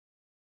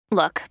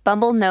Look,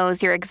 Bumble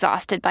knows you're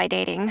exhausted by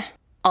dating.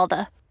 All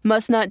the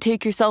must not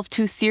take yourself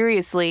too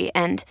seriously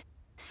and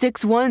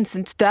 6'1"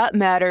 since that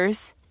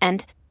matters.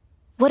 And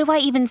what do I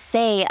even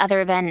say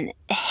other than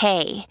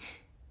hey?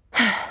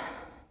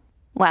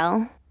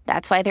 Well,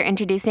 that's why they're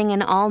introducing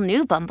an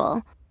all-new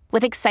Bumble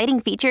with exciting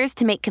features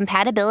to make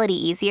compatibility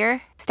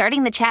easier,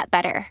 starting the chat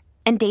better,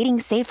 and dating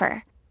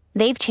safer.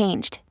 They've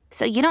changed,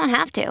 so you don't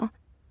have to.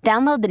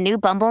 Download the new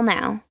Bumble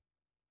now.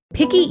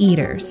 Picky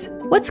eaters.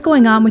 What's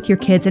going on with your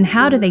kids and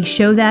how do they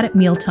show that at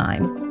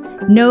mealtime?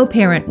 No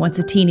parent wants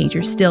a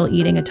teenager still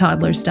eating a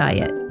toddler's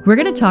diet. We're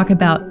going to talk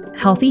about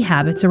healthy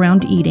habits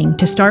around eating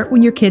to start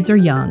when your kids are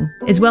young,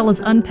 as well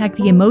as unpack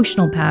the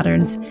emotional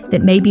patterns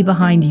that may be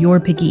behind your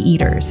picky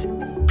eaters.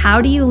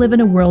 How do you live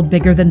in a world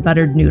bigger than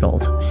buttered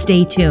noodles?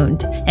 Stay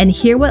tuned and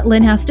hear what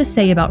Lynn has to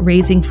say about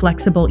raising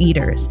flexible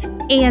eaters.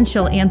 And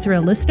she'll answer a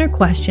listener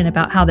question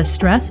about how the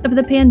stress of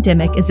the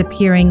pandemic is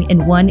appearing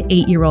in one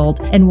 8-year-old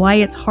and why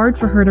it's hard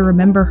for her to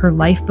remember her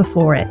life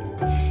before it.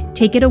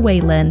 Take it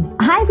away, Lynn.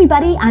 Hi,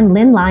 everybody. I'm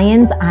Lynn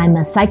Lyons. I'm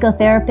a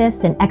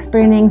psychotherapist, an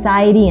expert in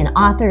anxiety, an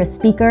author, a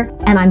speaker,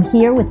 and I'm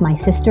here with my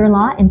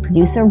sister-in-law and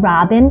producer,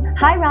 Robin.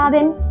 Hi,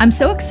 Robin. I'm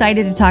so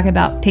excited to talk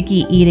about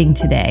picky eating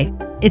today.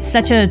 It's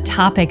such a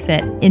topic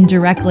that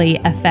indirectly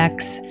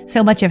affects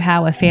so much of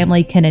how a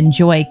family can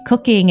enjoy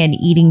cooking and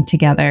eating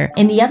together.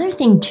 And the other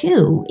thing,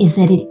 too, is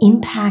that it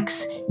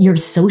impacts your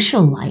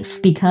social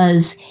life,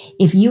 because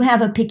if you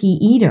have a picky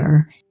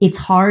eater, it's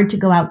hard to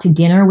go out to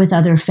dinner with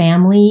other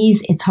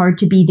families. It's hard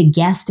to be the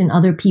guest in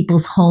other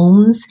people's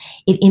homes.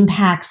 It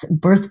impacts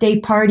birthday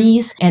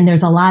parties, and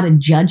there's a lot of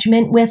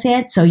judgment with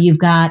it. So you've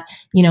got,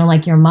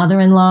 like your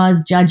mother-in-law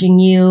is judging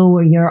you,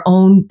 or your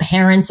own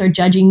parents are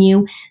judging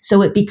you.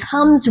 So it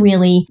becomes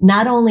really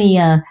not only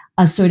a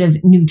sort of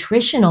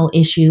nutritional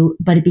issue,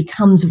 but it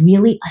becomes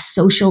really a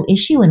social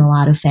issue in a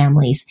lot of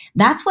families.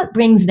 That's what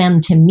brings them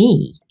to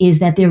me, is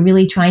that they're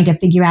really trying to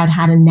figure out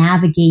how to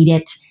navigate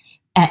it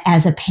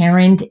as a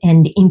parent,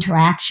 and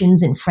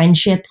interactions and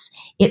friendships.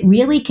 It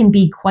really can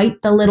be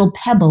quite the little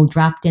pebble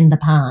dropped in the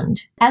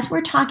pond. As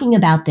we're talking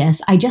about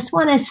this, I just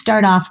want to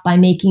start off by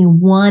making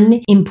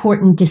one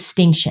important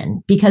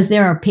distinction, because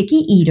there are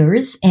picky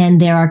eaters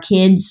and there are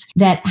kids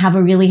that have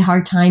a really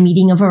hard time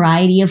eating a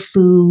variety of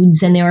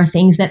foods, and there are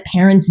things that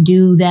parents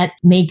do that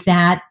make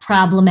that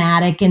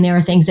problematic, and there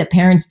are things that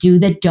parents do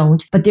that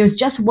don't. But there's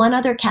just one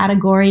other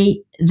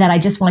category that I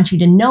just want you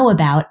to know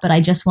about, but I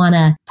just want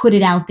to put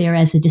it out there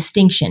as a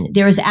distinction.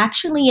 There is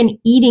actually an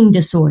eating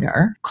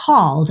disorder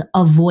called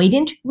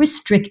avoidant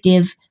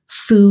restrictive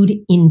food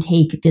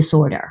intake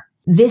disorder.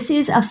 This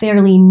is a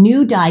fairly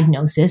new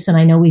diagnosis, and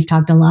I know we've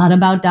talked a lot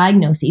about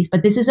diagnoses,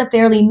 but this is a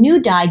fairly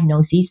new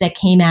diagnosis that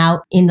came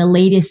out in the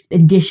latest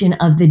edition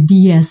of the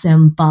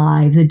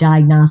DSM-5, the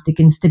Diagnostic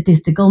and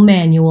Statistical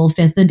Manual,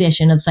 5th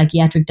edition of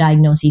psychiatric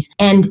diagnoses.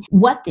 And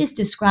what this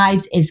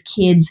describes is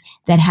kids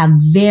that have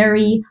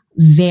very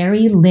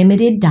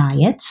limited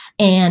diets,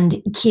 and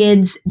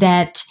kids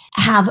that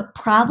have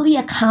probably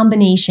a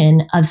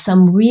combination of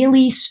some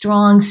really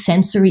strong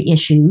sensory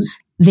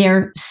issues.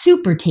 They're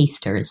super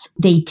tasters.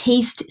 They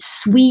taste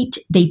sweet,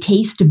 they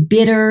taste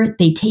bitter,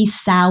 they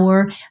taste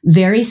sour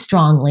very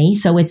strongly.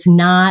 So it's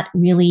not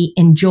really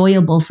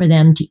enjoyable for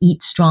them to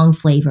eat strong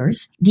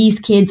flavors. These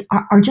kids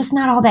are just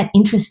not all that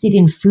interested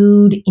in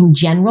food in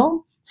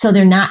general. So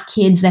they're not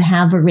kids that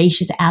have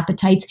voracious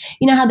appetites.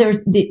 You know how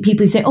there's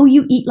people who say, oh,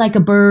 you eat like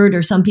a bird,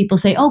 or some people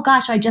say, oh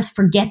gosh, I just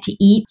forget to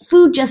eat.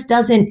 Food just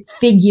doesn't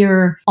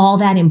figure all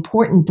that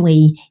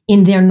importantly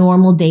in their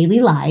normal daily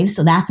lives.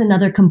 So that's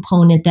another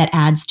component that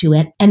adds to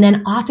it. And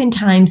then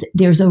oftentimes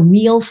there's a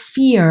real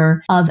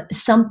fear of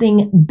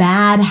something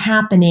bad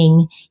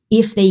happening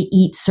if they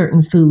eat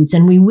certain foods.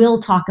 And we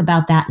will talk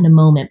about that in a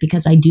moment,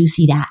 because I do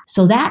see that.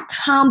 So that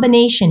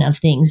combination of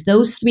things,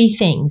 those three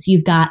things,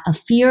 you've got a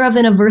fear of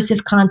an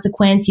aversive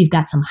consequence, you've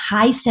got some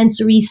high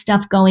sensory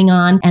stuff going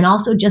on, and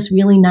also just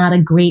really not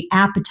a great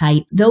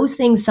appetite. Those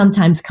things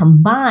sometimes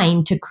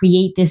combine to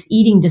create this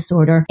eating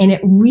disorder, and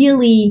it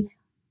really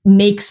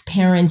makes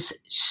parents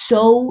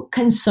so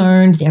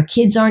concerned. Their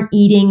kids aren't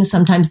eating.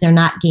 Sometimes they're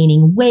not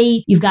gaining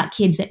weight. You've got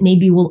kids that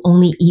maybe will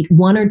only eat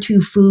 1 or 2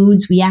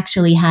 foods. We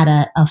actually had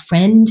a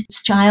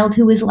friend's child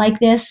who was like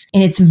this,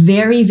 and it's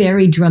very,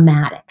 very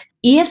dramatic.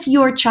 If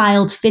your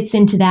child fits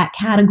into that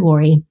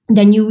category,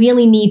 then you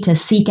really need to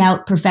seek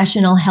out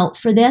professional help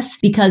for this,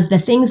 because the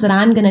things that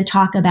I'm going to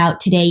talk about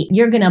today,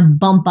 you're going to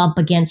bump up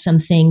against some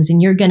things,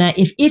 and you're going to,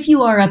 if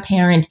you are a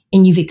parent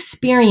and you've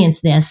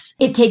experienced this,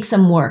 it takes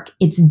some work.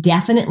 It's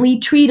definitely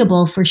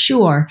treatable for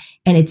sure.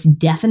 And it's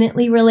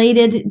definitely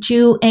related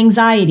to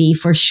anxiety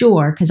for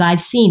sure, because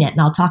I've seen it,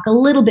 and I'll talk a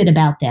little bit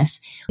about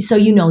this. So,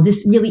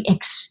 this really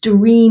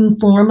extreme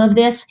form of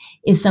this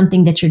is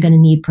something that you're going to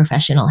need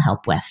professional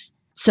help with.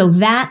 So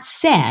that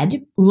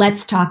said,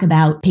 let's talk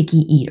about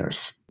picky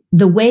eaters.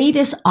 The way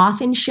this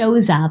often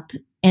shows up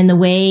and the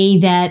way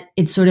that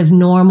it's sort of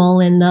normal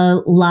in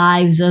the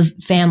lives of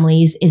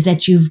families is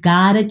that you've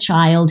got a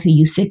child who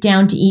you sit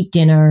down to eat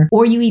dinner,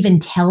 or you even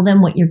tell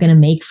them what you're going to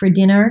make for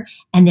dinner,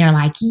 and they're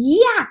like,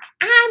 yuck,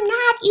 I'm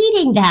not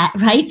eating that,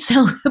 right?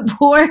 So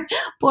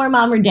poor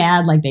mom or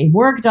dad, like they've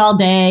worked all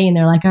day and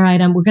they're like, all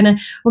right, we're going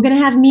to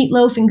have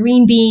meatloaf and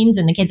green beans.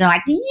 And the kids are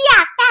like,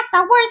 yuck, that's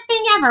the worst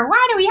thing ever.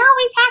 Why do we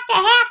always have to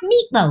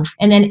have meatloaf?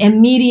 And then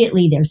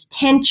immediately there's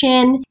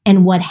tension.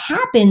 And what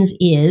happens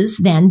is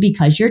then,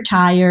 because you're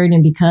tired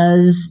and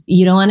because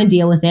you don't want to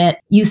deal with it,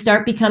 you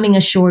start becoming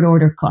a short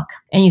order cook.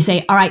 And you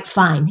say, all right,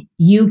 fine,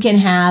 you can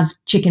have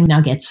chicken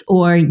nuggets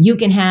or you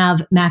can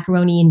have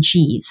macaroni and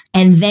cheese.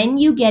 And then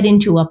you get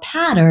into a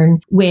pattern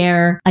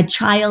where a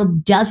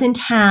child doesn't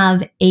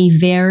have a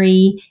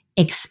very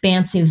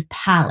expansive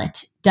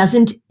palate,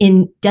 doesn't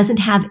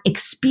have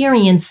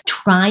experience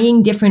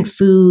trying different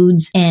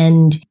foods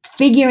and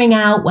figuring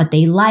out what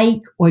they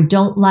like or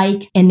don't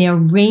like, and their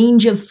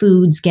range of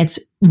foods gets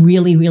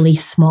really, really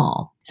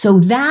small. So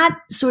that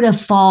sort of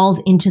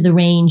falls into the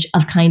range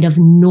of kind of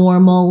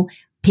normal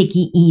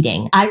picky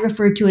eating. I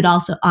refer to it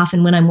also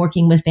often when I'm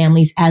working with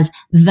families as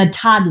the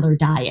toddler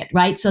diet,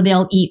 right? So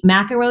they'll eat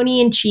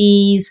macaroni and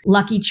cheese,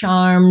 Lucky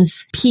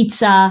Charms,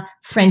 pizza,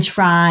 French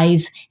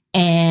fries,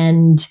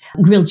 and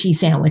grilled cheese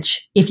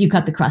sandwich if you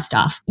cut the crust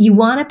off. You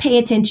want to pay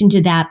attention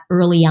to that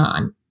early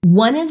on.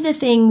 One of the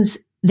things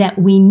that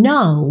we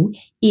know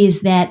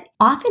is that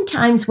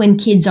oftentimes when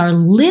kids are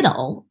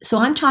little, so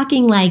I'm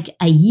talking like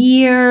a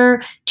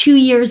year, 2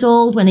 years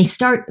old, when they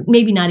start,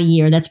 maybe not a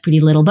year, that's pretty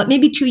little, but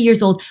maybe 2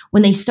 years old,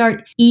 when they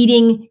start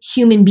eating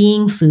human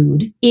being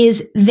food,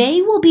 is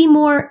they will be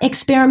more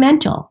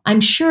experimental.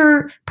 I'm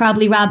sure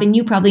probably, Robin,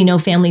 you probably know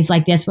families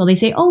like this where they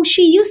say, oh,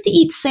 she used to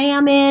eat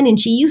salmon and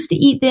she used to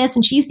eat this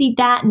and she used to eat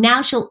that.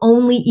 Now she'll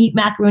only eat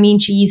macaroni and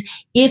cheese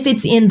if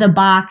it's in the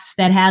box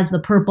that has the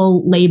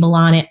purple label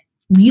on it.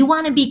 You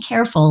want to be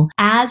careful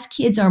as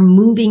kids are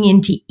moving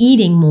into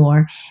eating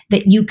more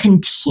that you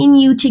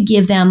continue to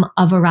give them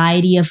a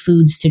variety of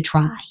foods to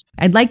try.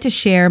 I'd like to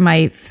share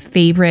my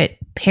favorite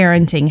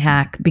parenting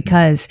hack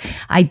because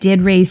I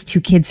did raise two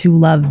kids who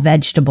love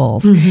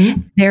vegetables.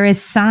 Mm-hmm. There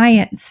is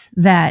science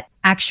that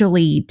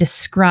actually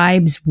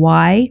describes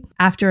why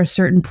after a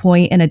certain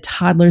point in a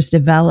toddler's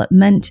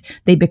development,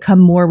 they become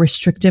more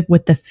restrictive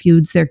with the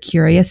foods they're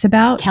curious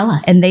about. Tell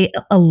us. And they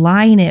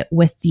align it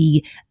with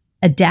the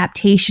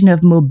adaptation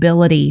of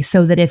mobility,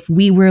 so that if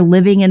we were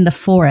living in the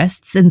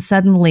forests and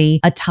suddenly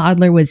a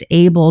toddler was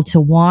able to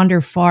wander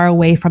far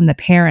away from the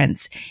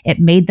parents, it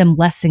made them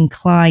less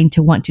inclined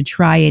to want to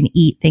try and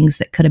eat things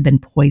that could have been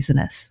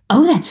poisonous.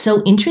 Oh, that's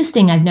so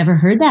interesting. I've never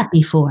heard that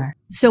before.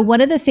 So one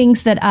of the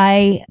things that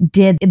I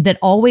did that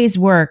always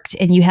worked,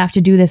 and you have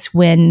to do this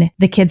when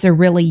the kids are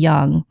really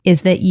young,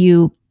 is that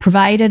you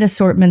provided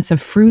assortments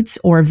of fruits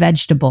or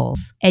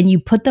vegetables and you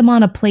put them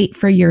on a plate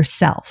for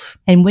yourself.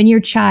 And when your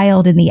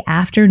child in the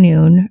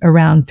afternoon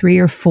around 3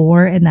 or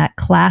 4 in that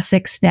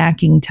classic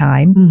snacking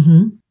time,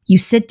 mm-hmm. you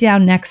sit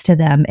down next to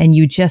them and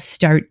you just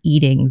start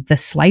eating the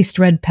sliced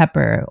red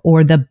pepper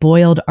or the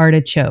boiled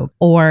artichoke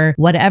or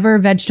whatever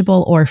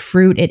vegetable or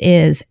fruit it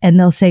is. And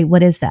they'll say,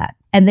 what is that?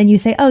 And then you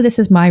say, oh, this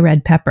is my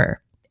red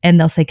pepper. And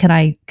they'll say, can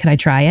I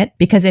try it?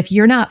 Because if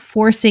you're not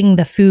forcing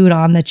the food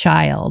on the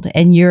child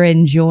and you're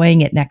enjoying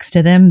it next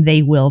to them,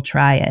 they will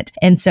try it.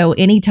 And so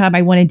anytime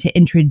I wanted to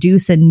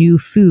introduce a new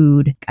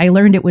food, I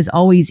learned it was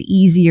always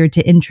easier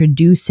to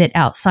introduce it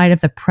outside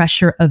of the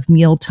pressure of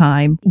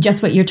mealtime.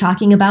 Just what you're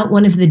talking about.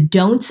 One of the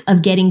don'ts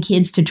of getting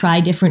kids to try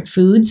different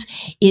foods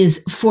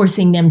is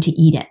forcing them to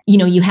eat it. You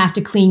know, you have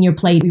to clean your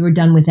plate. We were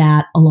done with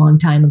that a long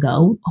time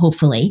ago,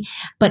 hopefully,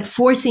 but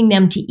forcing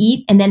them to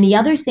eat. And then the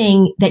other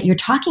thing that you're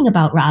talking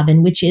about,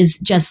 Robin, which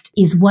is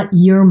what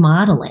you're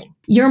modeling.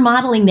 You're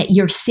modeling that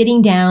you're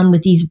sitting down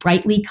with these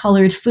brightly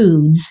colored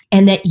foods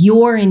and that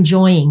you're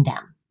enjoying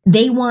them.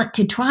 They want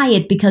to try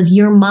it because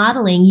you're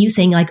modeling, you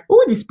saying like,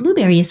 oh, this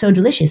blueberry is so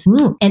delicious.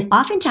 And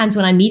oftentimes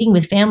when I'm meeting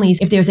with families,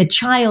 if there's a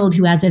child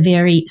who has a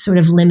very sort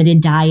of limited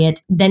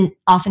diet, then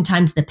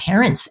oftentimes the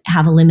parents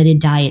have a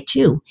limited diet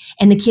too.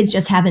 And the kids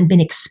just haven't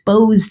been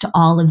exposed to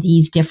all of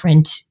these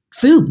different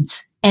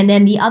foods. And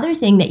then the other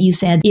thing that you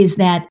said is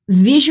that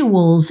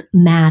visuals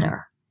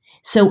matter.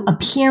 So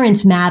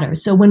appearance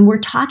matters. So when we're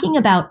talking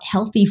about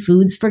healthy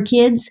foods for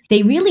kids,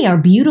 they really are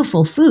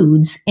beautiful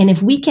foods. And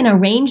if we can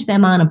arrange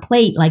them on a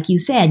plate, like you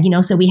said,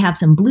 so we have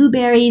some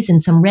blueberries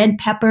and some red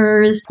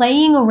peppers,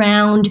 playing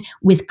around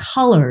with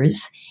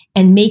colors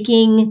and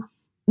making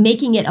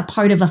it a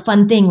part of a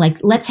fun thing. Like,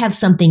 let's have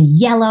something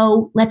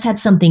yellow. Let's have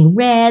something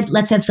red.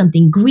 Let's have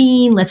something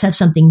green. Let's have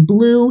something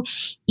blue.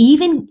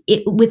 Even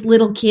with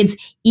little kids,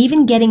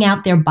 even getting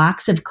out their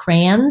box of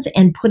crayons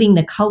and putting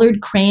the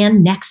colored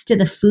crayon next to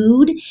the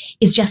food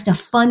is just a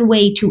fun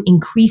way to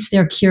increase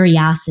their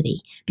curiosity,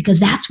 because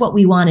that's what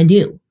we want to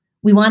do.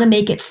 We want to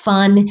make it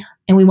fun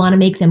and we want to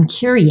make them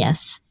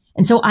curious.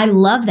 And so I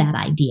love that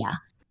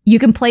idea. You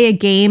can play a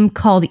game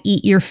called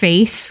Eat Your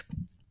Face.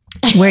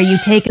 where you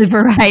take a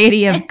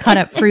variety of cut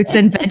up fruits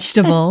and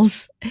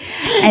vegetables,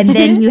 and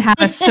then you have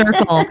a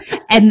circle,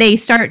 and they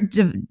start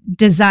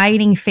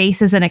designing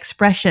faces and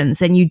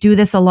expressions, and you do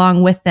this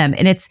along with them.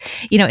 And it's,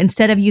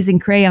 instead of using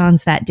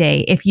crayons that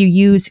day, if you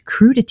use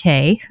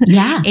crudité,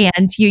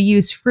 and you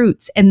use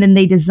fruits, and then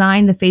they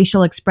design the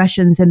facial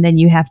expressions, and then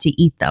you have to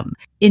eat them.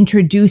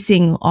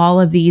 Introducing all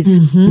of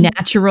these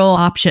natural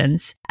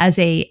options as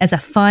a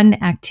fun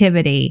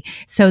activity,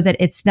 so that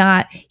it's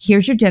not,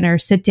 here's your dinner,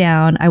 sit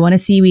down, I want to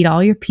see you eat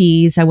all your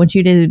peas, I want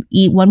you to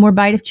eat one more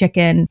bite of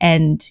chicken,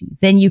 and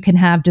then you can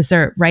have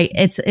dessert, right?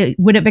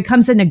 When it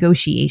becomes a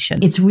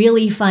negotiation. It's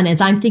really fun.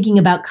 As I'm thinking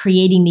about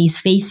creating these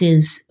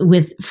faces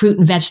with fruit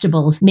and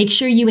vegetables, make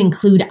sure you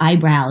include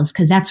eyebrows,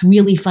 because that's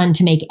really fun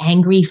to make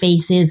angry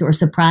faces or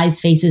surprised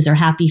faces or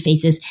happy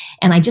faces.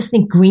 And I just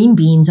think green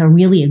beans are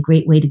really a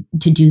great way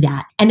to do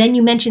that. And then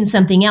you mentioned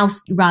something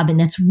else, Robin,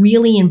 that's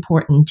really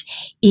important,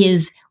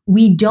 is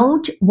we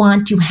don't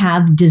want to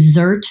have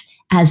dessert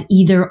as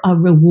either a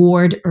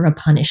reward or a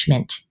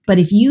punishment. But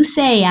if you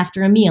say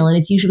after a meal, and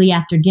it's usually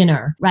after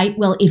dinner, right?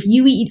 Well, if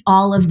you eat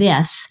all of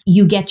this,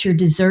 you get your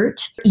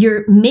dessert.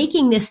 You're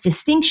making this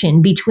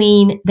distinction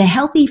between the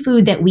healthy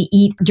food that we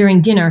eat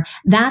during dinner.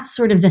 That's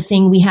sort of the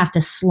thing we have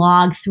to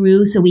slog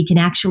through so we can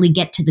actually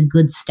get to the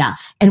good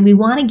stuff. And we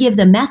want to give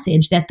the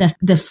message that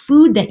the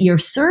food that you're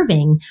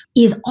serving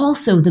is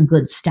also the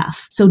good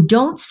stuff. So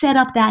don't set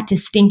up that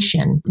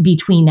distinction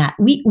between that.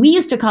 We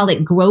used to call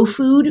it grow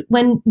food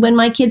when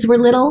my kids were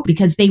little,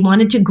 because they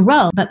wanted to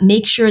grow, but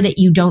make sure that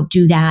you don't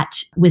do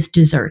that with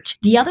dessert.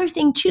 The other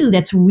thing too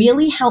that's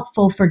really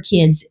helpful for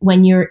kids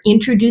when you're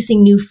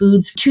introducing new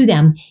foods to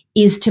them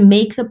is to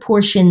make the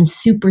portions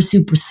super,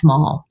 super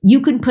small. You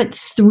can put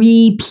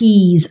 3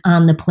 peas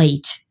on the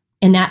plate,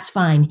 and that's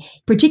fine.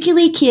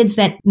 Particularly kids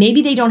that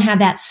maybe they don't have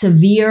that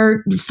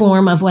severe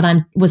form of what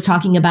I was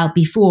talking about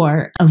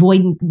before,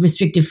 avoidant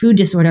restrictive food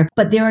disorder.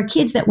 But there are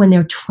kids that when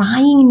they're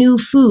trying new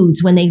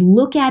foods, when they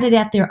look at it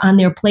on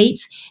their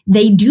plates,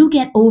 they do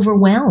get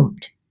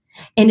overwhelmed.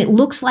 And it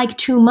looks like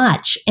too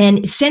much.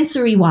 And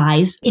sensory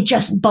wise, it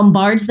just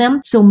bombards them.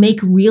 So make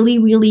really,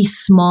 really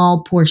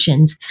small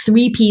portions.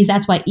 3 peas.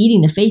 That's why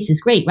eating the face is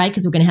great, right?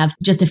 Because we're going to have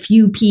just a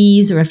few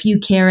peas or a few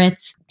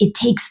carrots. It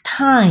takes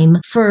time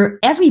for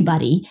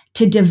everybody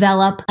to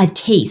develop a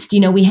taste.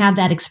 We have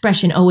that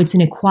expression, oh, it's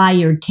an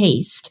acquired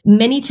taste.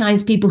 Many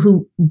times people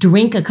who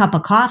drink a cup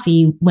of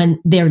coffee when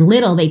they're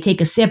little, they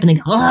take a sip and they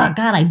go, oh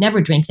God, I'd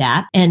never drink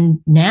that. And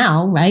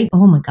now, right?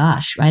 Oh my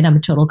gosh, right? I'm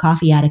a total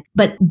coffee addict.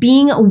 But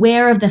being aware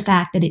of the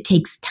fact that it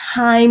takes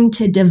time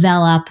to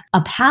develop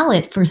a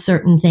palate for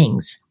certain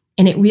things.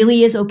 And it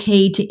really is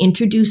okay to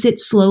introduce it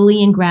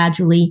slowly and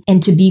gradually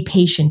and to be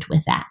patient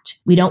with that.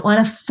 We don't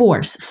want to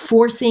force.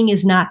 Forcing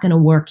is not going to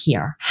work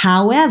here.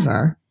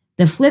 However,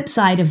 the flip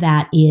side of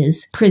that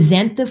is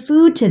present the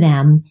food to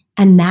them,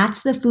 and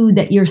that's the food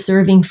that you're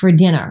serving for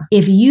dinner.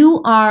 If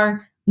you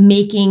are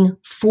making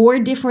 4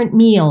 different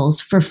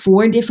meals for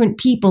 4 different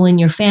people in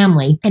your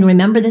family. And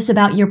remember this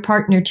about your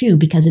partner too,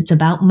 because it's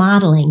about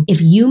modeling.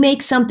 If you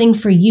make something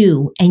for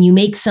you and you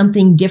make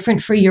something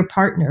different for your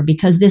partner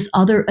because this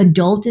other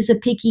adult is a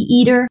picky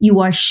eater,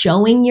 you are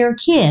showing your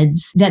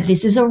kids that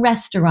this is a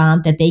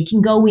restaurant that they can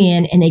go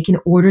in and they can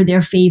order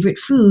their favorite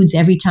foods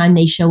every time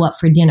they show up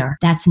for dinner.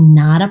 That's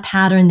not a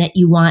pattern that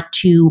you want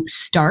to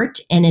start,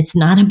 and it's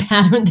not a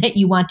pattern that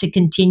you want to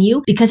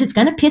continue, because it's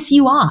going to piss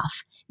you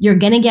off. You're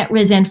going to get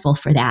resentful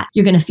for that.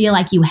 You're going to feel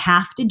like you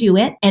have to do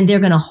it, and they're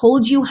going to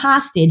hold you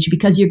hostage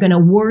because you're going to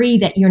worry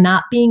that you're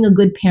not being a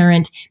good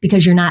parent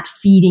because you're not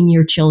feeding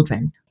your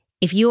children.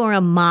 If you are a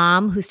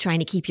mom who's trying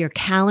to keep your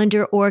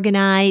calendar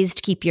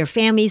organized, keep your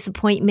family's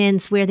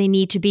appointments where they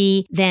need to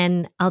be,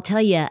 then I'll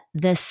tell you,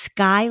 the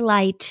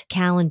Skylight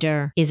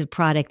calendar is a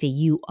product that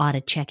you ought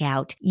to check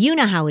out. You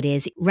know how it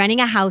is. Running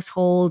a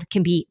household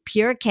can be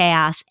pure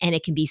chaos, and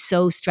it can be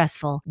so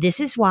stressful. This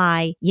is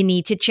why you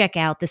need to check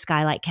out the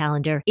Skylight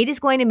calendar. It is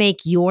going to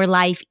make your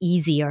life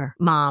easier,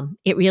 Mom.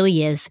 It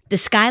really is. The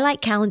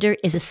Skylight calendar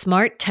is a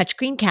smart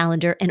touchscreen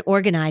calendar and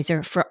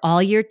organizer for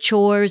all your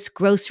chores,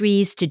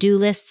 groceries, to-do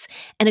lists,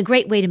 and a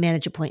great way to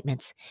manage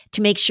appointments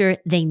to make sure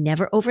they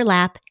never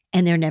overlap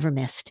and they're never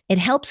missed. It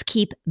helps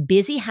keep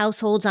busy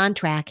households on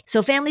track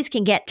so families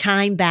can get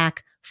time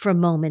back for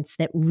moments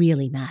that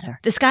really matter.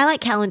 The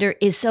Skylight calendar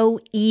is so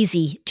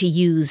easy to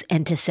use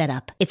and to set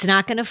up. It's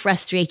not going to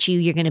frustrate you.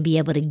 You're going to be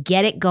able to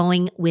get it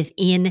going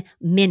within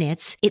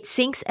minutes. It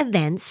syncs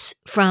events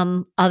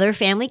from other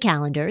family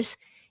calendars,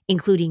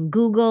 including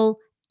Google,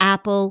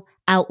 Apple,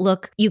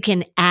 Outlook. You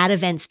can add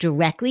events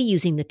directly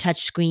using the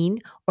touchscreen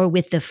or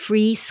with the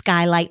free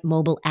Skylight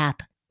mobile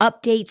app.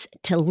 Updates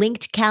to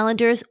linked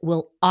calendars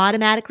will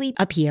automatically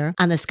appear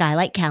on the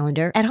Skylight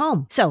calendar at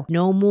home. So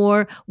no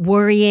more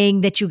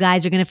worrying that you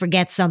guys are going to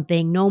forget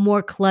something. No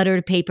more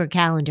cluttered paper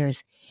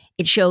calendars.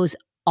 It shows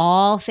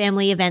all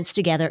family events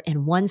together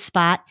in one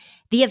spot.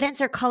 The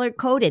events are color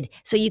coded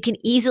so you can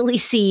easily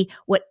see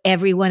what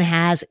everyone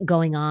has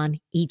going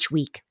on each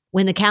week.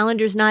 When the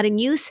calendar's not in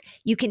use,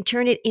 you can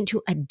turn it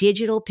into a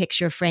digital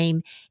picture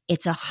frame.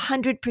 It's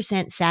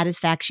 100%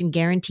 satisfaction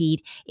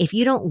guaranteed. If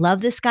you don't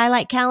love the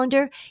Skylight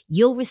calendar,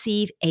 you'll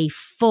receive a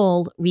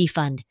full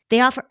refund.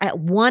 They offer a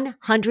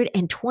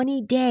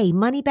 120-day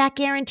money-back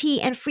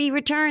guarantee and free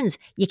returns.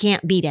 You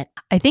can't beat it.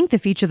 I think the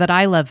feature that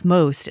I love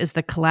most is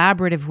the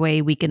collaborative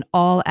way we can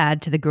all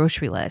add to the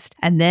grocery list.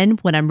 And then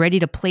when I'm ready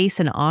to place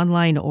an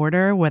online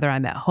order, whether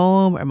I'm at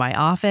home or my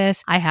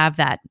office, I have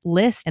that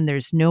list and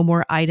there's no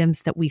more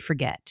items that we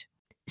forget.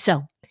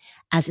 So,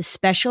 as a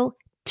special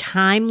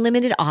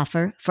time-limited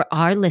offer for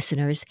our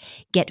listeners,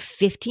 get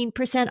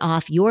 15%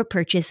 off your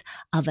purchase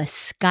of a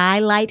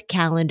Skylight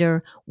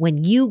calendar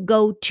when you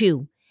go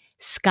to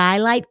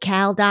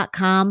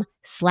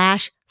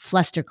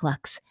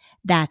skylightcal.com/flusterclux.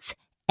 That's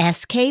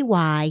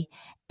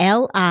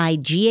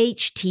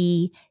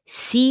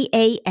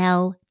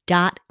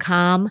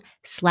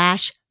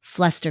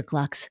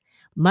SKYLIGHTCAL.com/flusterclux.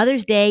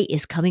 Mother's Day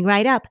is coming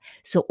right up,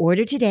 so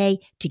order today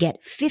to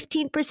get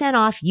 15%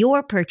 off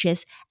your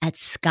purchase at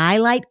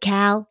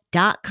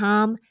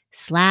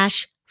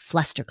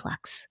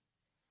skylightcal.com/flusterclux.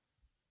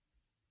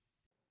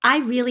 I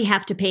really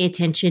have to pay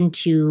attention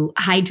to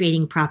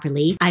hydrating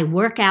properly. I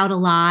work out a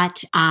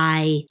lot.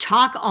 I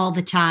talk all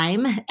the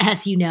time,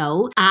 as you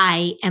know.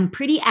 I am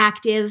pretty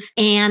active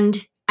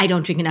and I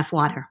don't drink enough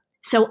water.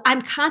 So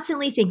I'm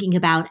constantly thinking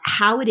about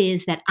how it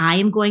is that I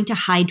am going to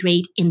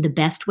hydrate in the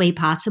best way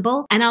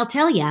possible. And I'll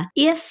tell you,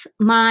 if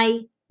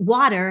my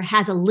water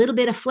has a little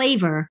bit of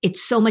flavor,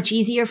 it's so much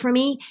easier for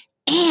me.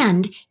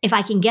 And if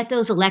I can get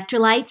those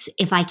electrolytes,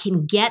 if I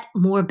can get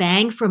more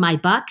bang for my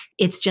buck,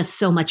 it's just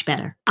so much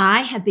better. I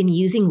have been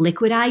using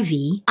Liquid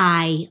IV.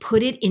 I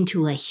put it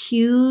into a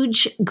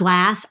huge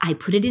glass. I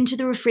put it into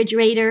the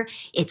refrigerator.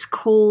 It's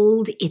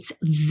cold. It's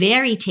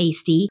very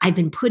tasty. I've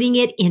been putting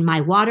it in my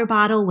water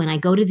bottle when I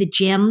go to the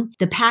gym.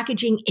 The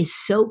packaging is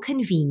so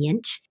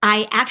convenient.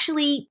 I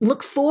actually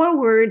look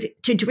forward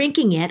to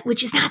drinking it,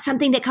 which is not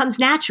something that comes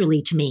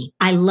naturally to me.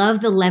 I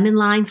love the lemon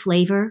lime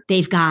flavor.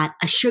 They've got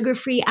a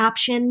sugar-free option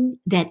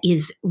that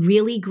is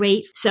really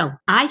great. So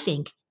I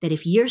think that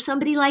if you're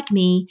somebody like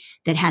me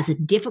that has a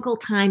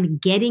difficult time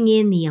getting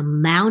in the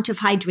amount of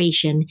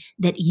hydration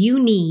that you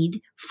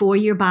need for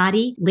your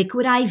body,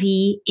 Liquid IV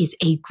is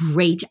a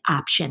great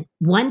option.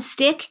 One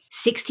stick,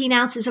 16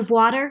 ounces of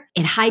water,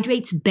 it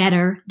hydrates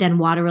better than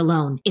water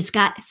alone. It's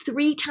got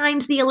 3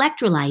 times the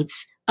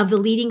electrolytes of the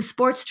leading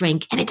sports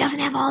drink, and it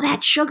doesn't have all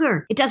that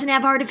sugar. It doesn't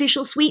have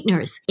artificial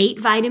sweeteners. 8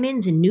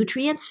 vitamins and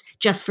nutrients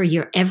just for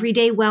your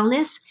everyday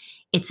wellness.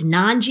 It's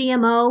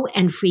non-GMO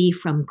and free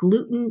from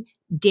gluten,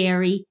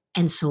 dairy,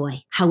 and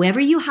soy. However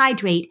you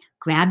hydrate,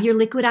 grab your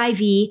Liquid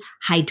IV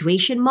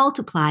Hydration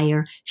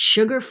Multiplier,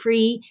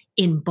 sugar-free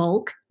in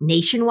bulk,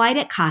 nationwide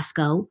at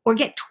Costco, or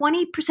get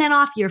 20%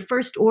 off your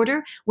first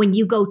order when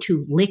you go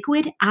to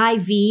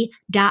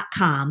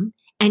liquidiv.com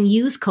and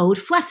use code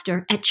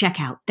FLUSTER at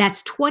checkout.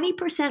 That's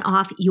 20%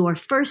 off your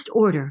first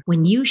order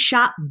when you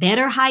shop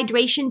Better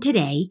Hydration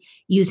today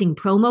using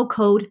promo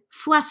code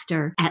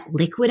FLUSTER at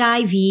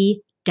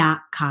liquidiv.com.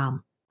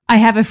 I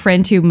have a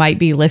friend who might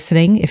be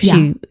listening. If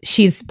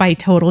she's my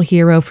total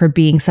hero for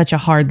being such a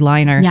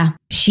hardliner. Yeah.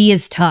 She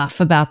is tough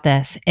about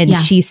this. And Yeah.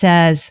 she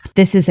says,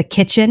 this is a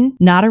kitchen,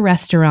 not a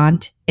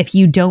restaurant. If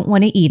you don't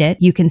want to eat it,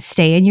 you can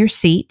stay in your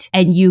seat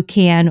and you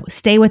can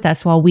stay with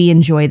us while we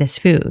enjoy this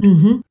food.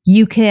 Mm-hmm.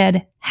 You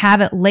could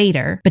have it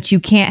later, but you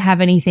can't have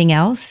anything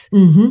else.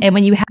 Mm-hmm. And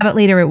when you have it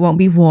later, it won't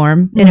be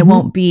warm and it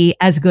won't be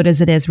as good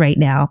as it is right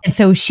now. And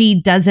so she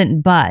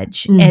doesn't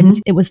budge. Mm-hmm. And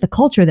it was the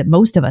culture that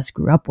most of us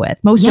grew up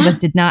with. Most of us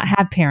did not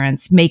have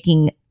parents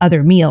making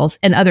other meals,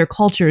 and other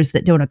cultures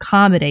that don't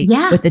accommodate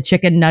with the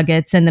chicken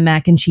nuggets and the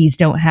mac and cheese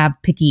don't have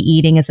picky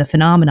eating as a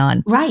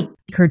phenomenon. Right.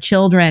 Her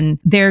children,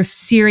 they're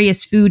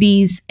serious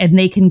foodies and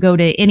they can go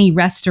to any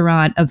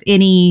restaurant of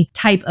any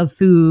type of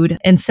food.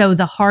 And so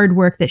the hard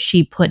work that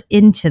she put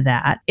into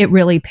that, it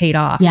really paid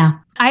off. Yeah.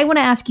 I want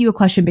to ask you a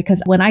question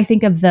because when I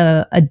think of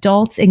the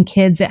adults and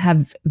kids that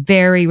have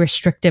very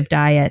restrictive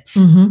diets,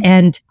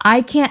 and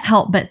I can't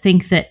help but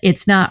think that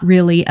it's not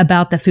really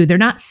about the food. They're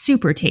not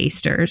super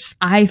tasters.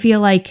 I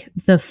feel like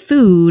the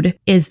food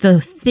is the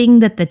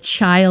thing that the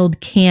child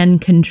can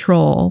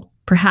control,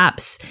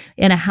 perhaps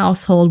in a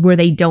household where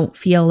they don't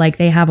feel like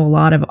they have a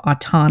lot of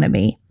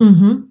autonomy.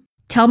 Mm-hmm.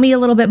 Tell me a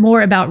little bit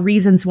more about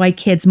reasons why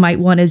kids might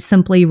want to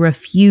simply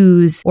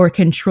refuse or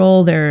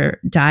control their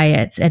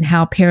diets and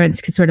how parents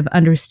could sort of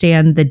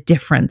understand the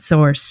difference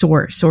or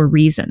source or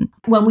reason.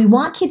 When we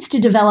want kids to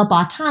develop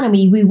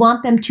autonomy, we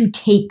want them to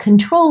take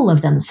control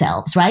of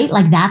themselves, right?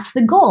 Like that's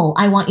the goal.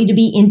 I want you to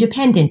be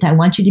independent. I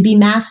want you to be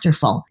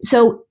masterful.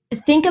 So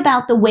think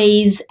about the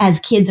ways as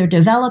kids are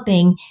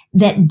developing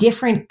that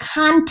different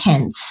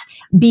contents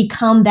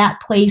become that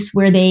place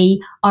where they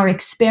are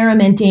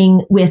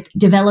experimenting with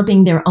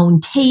developing their own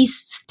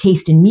tastes,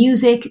 taste in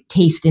music,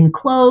 taste in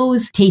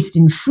clothes, taste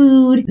in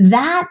food.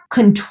 That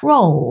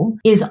control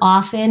is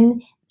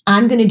often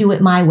I'm going to do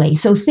it my way.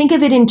 So think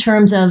of it in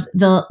terms of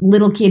the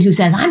little kid who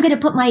says, I'm going to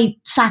put my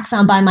socks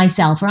on by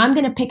myself, or I'm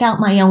going to pick out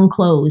my own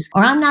clothes,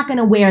 or I'm not going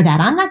to wear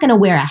that. I'm not going to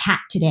wear a hat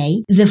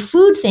today. The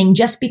food thing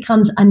just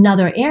becomes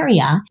another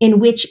area in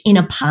which, in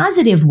a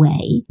positive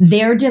way,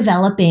 they're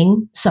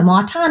developing some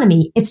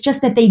autonomy. It's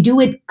just that they do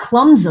it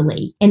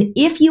clumsily. And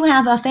if you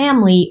have a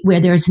family where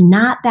there's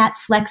not that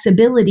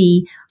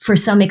flexibility for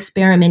some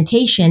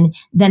experimentation,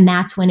 then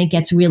that's when it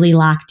gets really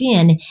locked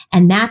in.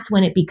 And that's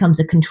when it becomes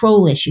a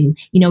control issue.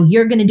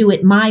 You're going to do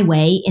it my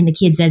way. And the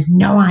kid says,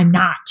 no, I'm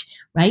not.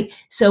 Right?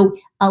 So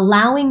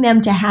allowing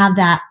them to have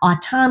that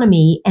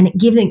autonomy and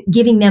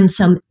giving them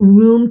some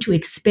room to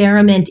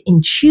experiment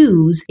and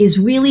choose is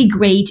really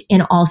great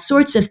in all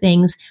sorts of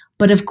things,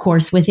 but of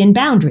course within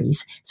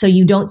boundaries. So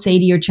you don't say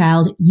to your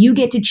child, you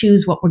get to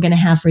choose what we're going to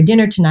have for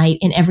dinner tonight,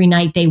 and every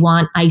night they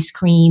want ice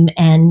cream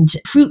and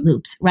Fruit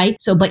Loops, right?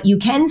 So, but you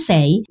can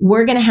say,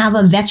 we're going to have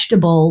a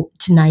vegetable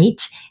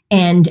tonight,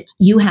 and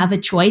you have a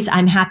choice.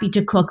 I'm happy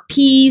to cook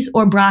peas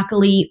or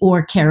broccoli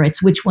or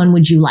carrots. Which one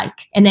would you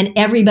like? And then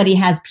everybody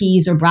has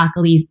peas or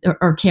broccolis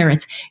or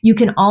carrots. You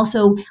can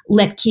also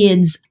let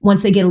kids,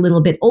 once they get a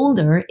little bit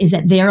older, is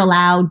that they're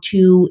allowed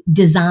to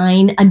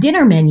design a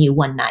dinner menu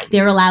one night.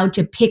 They're allowed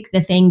to pick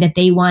the thing that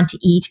they want to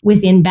eat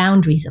within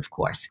boundaries, of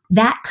course.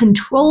 That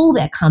control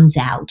that comes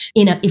out,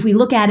 if we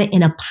look at it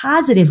in a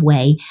positive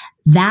way,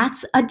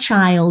 that's a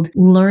child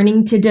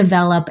learning to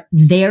develop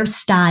their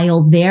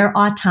style, their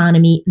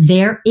autonomy,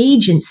 their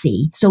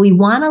agency. So we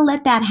want to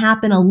let that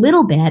happen a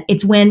little bit.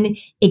 It's when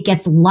it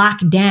gets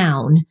locked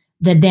down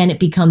that then it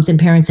becomes, and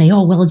parents say,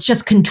 oh, well, it's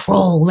just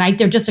control, right?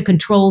 They're just a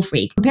control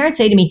freak. When parents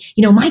say to me,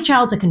 my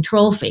child's a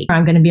control freak,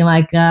 I'm going to be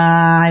like,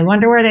 I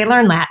wonder where they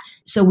learned that.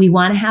 So we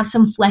want to have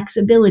some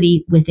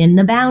flexibility within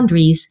the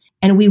boundaries,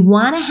 and we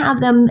want to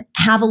have them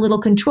have a little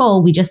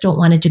control. We just don't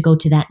want it to go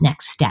to that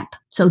next step.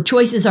 So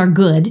choices are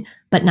good,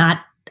 but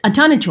not a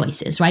ton of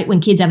choices, right?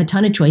 When kids have a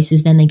ton of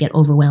choices, then they get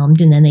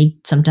overwhelmed and then they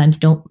sometimes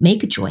don't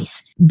make a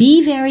choice.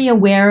 Be very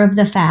aware of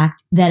the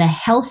fact that a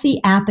healthy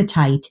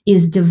appetite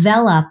is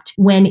developed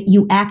when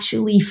you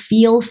actually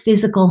feel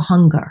physical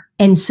hunger.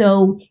 And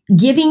so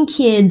giving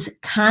kids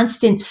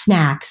constant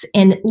snacks,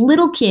 and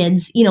little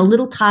kids,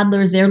 little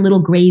toddlers, they're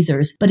little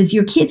grazers. But as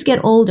your kids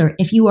get older,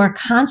 if you are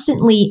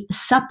constantly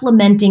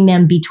supplementing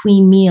them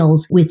between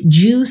meals with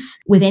juice,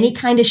 with any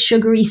kind of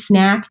sugary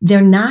snack,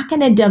 they're not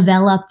going to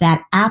develop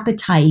that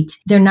appetite.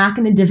 They're not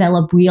going to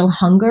develop real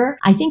hunger.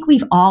 I think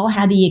we've all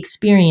had the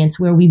experience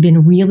where we've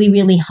been really,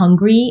 really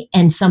hungry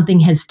and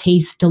something has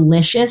tasted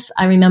delicious.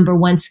 I remember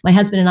once my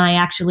husband and I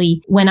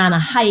actually went on a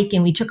hike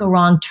and we took a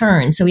wrong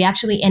turn. So we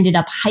actually ended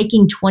up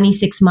hiking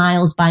 26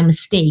 miles by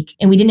mistake,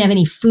 and we didn't have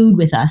any food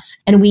with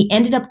us. And we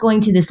ended up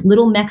going to this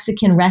little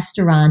Mexican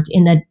restaurant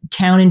in the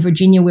town in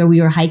Virginia where we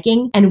were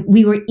hiking, and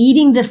we were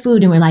eating the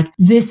food and we're like,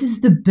 this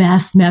is the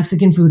best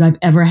Mexican food I've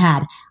ever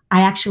had.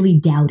 I actually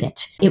doubt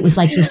it. It was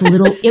like this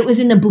it was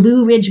in the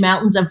Blue Ridge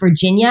Mountains of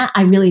Virginia.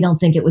 I really don't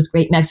think it was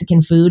great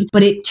Mexican food,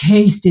 but it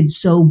tasted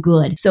so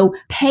good. So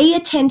pay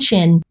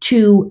attention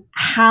to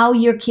how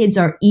your kids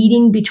are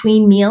eating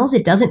between meals.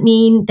 It doesn't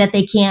mean that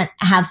they can't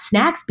have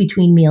snacks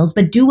between meals,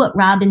 but do what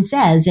Robin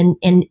says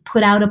and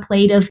put out a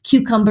plate of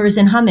cucumbers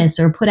and hummus,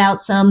 or put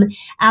out some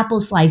apple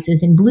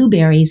slices and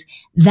blueberries.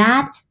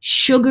 That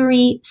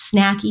sugary,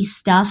 snacky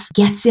stuff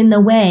gets in the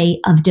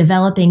way of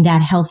developing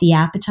that healthy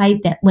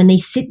appetite that when they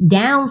sit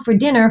down for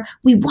dinner,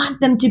 we want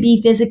them to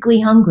be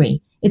physically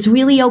hungry. It's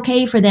really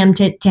okay for them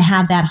to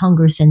have that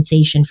hunger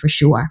sensation for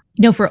sure.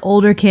 For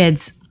older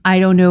kids, I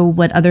don't know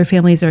what other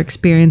families are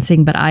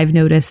experiencing, but I've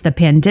noticed the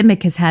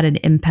pandemic has had an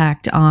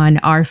impact on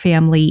our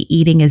family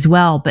eating as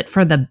well, but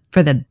for the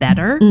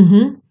better.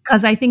 Mm-hmm.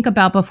 Because I think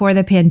about before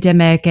the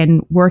pandemic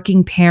and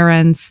working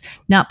parents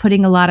not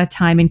putting a lot of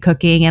time in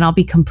cooking. And I'll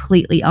be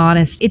completely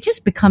honest, it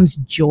just becomes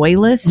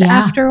joyless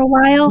after a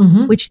while,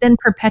 which then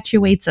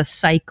perpetuates a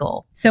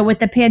cycle. So with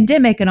the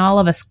pandemic and all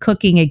of us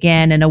cooking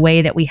again in a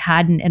way that we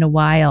hadn't in a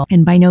while,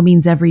 and by no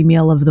means every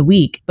meal of the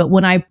week, but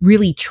when I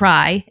really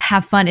try,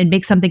 have fun and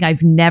make something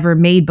I've never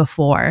made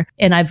before,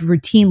 and I've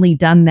routinely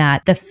done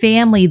that, the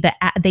family,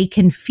 they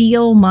can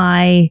feel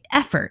my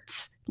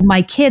efforts.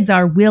 My kids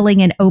are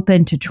willing and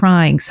open to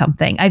trying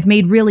something. I've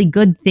made really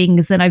good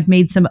things and I've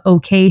made some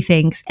okay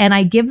things. And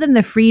I give them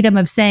the freedom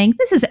of saying,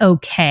 this is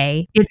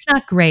okay. It's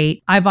not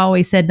great. I've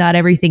always said not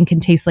everything can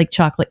taste like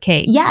chocolate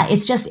cake. Yeah,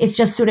 it's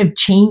just sort of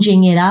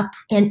changing it up.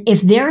 And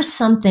if there's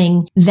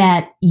something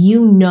that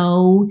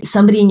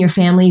somebody in your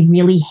family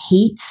really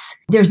hates,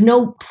 there's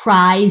no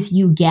prize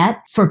you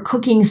get for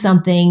cooking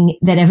something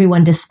that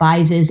everyone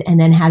despises and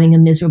then having a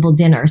miserable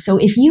dinner. So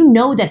if you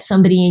know that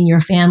somebody in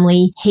your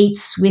family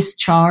hates Swiss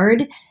chard,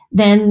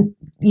 then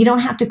You don't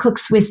have to cook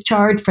Swiss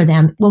chard for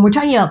them. When we're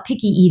talking about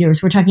picky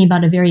eaters, we're talking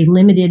about a very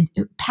limited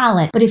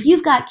palate. But if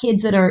you've got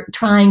kids that are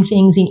trying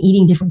things and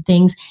eating different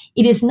things,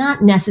 it is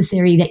not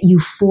necessary that you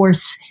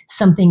force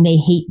something they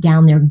hate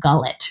down their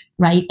gullet,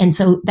 right? And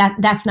so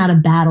that's not a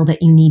battle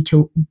that you need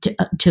to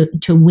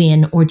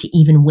win or to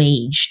even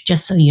wage,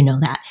 just so you know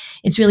that.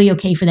 It's really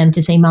okay for them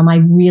to say, Mom,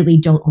 I really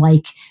don't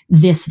like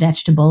this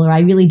vegetable, or I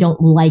really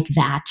don't like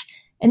that.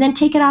 And then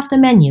take it off the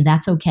menu.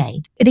 That's okay.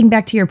 Getting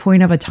back to your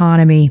point of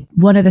autonomy,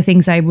 one of the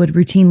things I would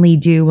routinely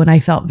do when I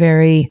felt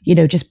very,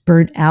 just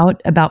burnt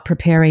out about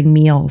preparing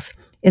meals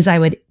is I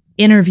would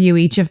interview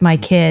each of my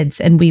kids,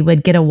 and we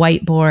would get a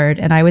whiteboard,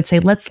 and I would say,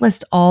 let's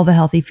list all the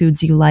healthy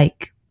foods you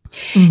like.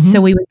 Mm-hmm.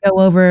 So we would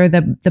go over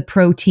the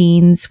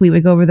proteins, we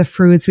would go over the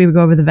fruits, we would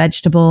go over the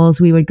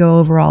vegetables, we would go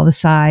over all the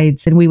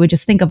sides, and we would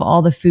just think of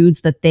all the foods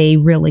that they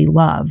really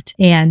loved,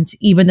 and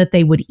even that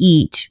they would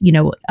eat.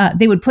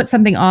 They would put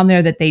something on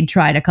there that they'd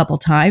tried a couple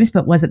times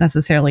but wasn't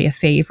necessarily a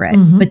favorite.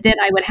 Mm-hmm. But then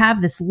I would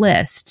have this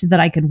list that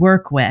I could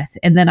work with,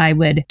 and then I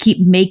would keep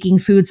making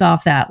foods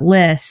off that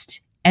list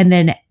and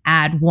then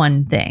add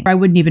one thing. I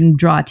wouldn't even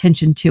draw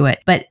attention to it,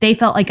 but they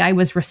felt like I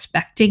was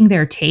respecting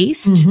their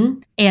taste,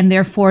 mm-hmm. and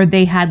therefore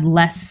they had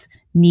less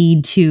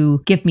need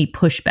to give me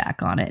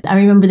pushback on it. I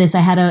remember this. I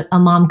had a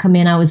mom come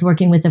in. I was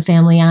working with a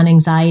family on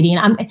anxiety,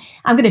 and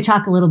I'm going to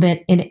talk a little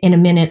bit in a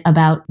minute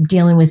about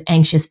dealing with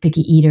anxious,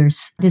 picky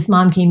eaters. This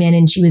mom came in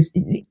and she was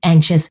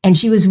anxious, and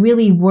she was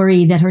really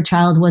worried that her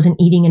child wasn't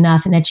eating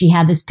enough and that she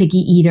had this picky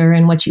eater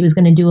and what she was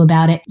going to do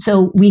about it.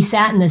 So we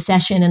sat in the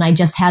session, and I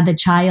just had the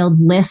child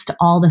list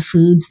all the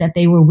foods that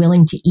they were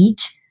willing to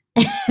eat.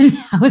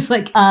 I was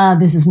like,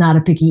 this is not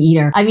a picky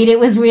eater. I mean, it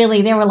was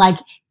really, there were like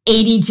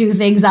 82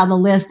 things on the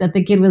list that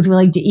the kid was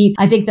willing to eat.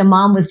 I think the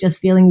mom was just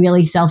feeling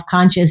really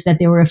self-conscious that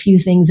there were a few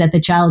things that the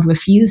child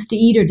refused to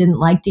eat or didn't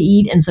like to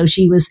eat. And so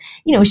she was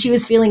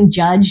feeling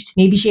judged.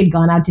 Maybe she had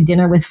gone out to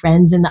dinner with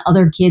friends and the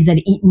other kids had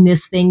eaten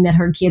this thing that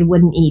her kid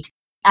wouldn't eat.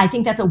 I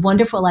think that's a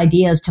wonderful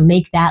idea, is to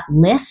make that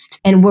list.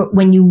 And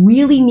when you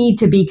really need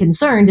to be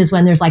concerned is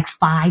when there's like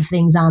 5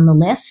 things on the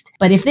list.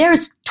 But if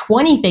there's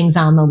 20 things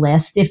on the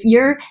list, if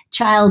your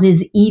child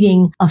is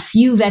eating a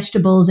few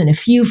vegetables and a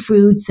few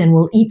fruits and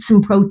will eat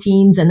some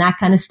proteins and that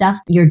kind of stuff,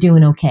 you're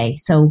doing okay.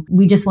 So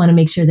we just want to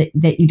make sure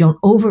that you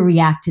don't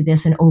overreact to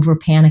this and over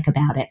panic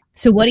about it.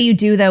 So what do you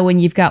do, though, when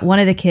you've got one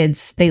of the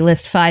kids, they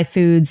list 5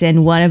 foods,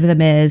 and one of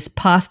them is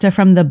pasta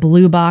from the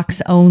blue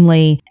box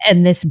only,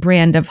 and this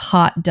brand of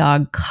hot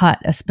dog cut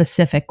a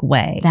specific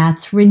way?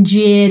 That's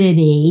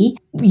rigidity.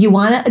 You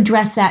want to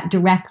address that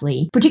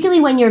directly, particularly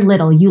when you're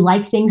little. You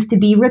like things to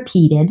be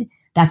repeated.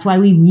 That's why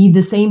we read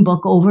the same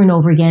book over and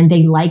over again.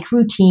 They like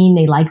routine.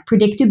 They like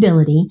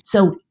predictability.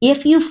 So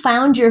if you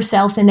found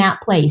yourself in that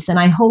place, and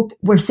I hope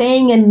we're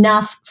saying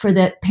enough for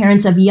the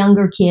parents of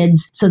younger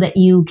kids so that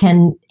you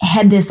can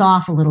head this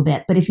off a little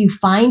bit. But if you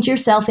find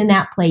yourself in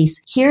that place,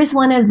 here's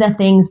one of the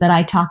things that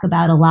I talk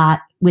about a lot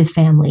with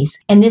families.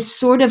 And this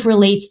sort of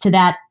relates to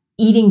that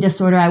eating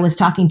disorder I was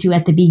talking to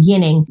at the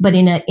beginning, but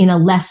in a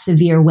less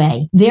severe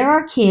way. There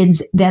are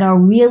kids that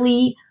are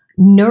really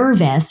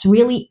nervous,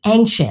 really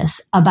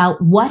anxious about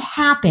what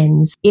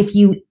happens if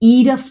you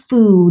eat a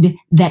food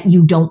that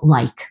you don't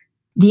like.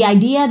 The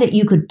idea that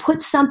you could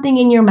put something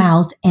in your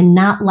mouth and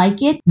not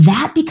like it,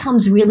 that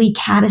becomes really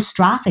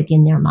catastrophic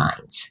in their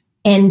minds.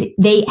 And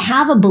they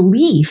have a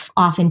belief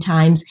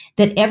oftentimes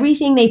that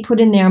everything they put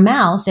in their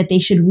mouth that they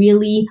should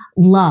really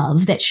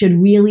love, that should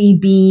really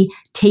be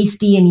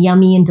tasty and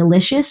yummy and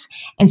delicious.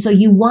 And so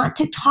you want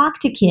to talk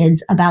to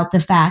kids about the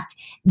fact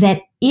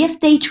that if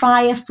they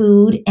try a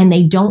food and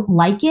they don't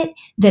like it,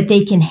 that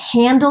they can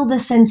handle the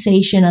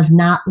sensation of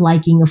not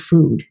liking a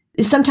food.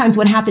 Sometimes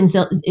what happens,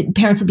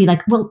 parents will be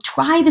like, well,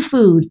 try the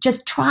food.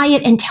 Just try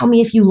it and tell me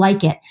if you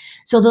like it.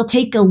 So they'll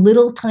take a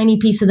little tiny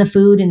piece of the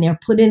food and they'll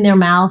put it in their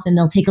mouth and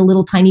they'll take a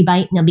little tiny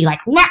bite and they'll be like,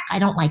 yuck, I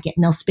don't like it.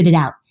 And they'll spit it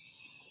out.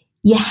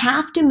 You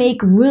have to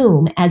make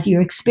room as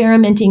you're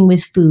experimenting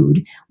with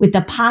food with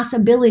the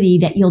possibility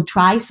that you'll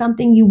try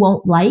something you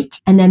won't like,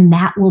 and then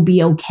that will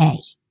be okay.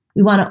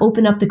 We want to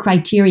open up the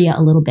criteria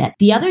a little bit.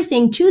 The other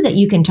thing too that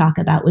you can talk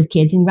about with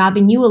kids, and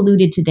Robin, you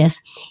alluded to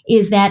this,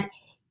 is that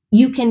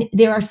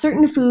there are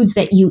certain foods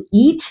that you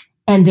eat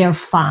and they're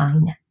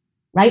fine,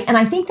 right? And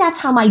I think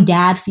that's how my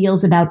dad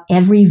feels about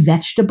every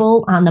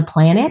vegetable on the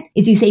planet.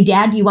 Is you say,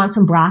 Dad, do you want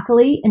some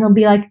broccoli? And he'll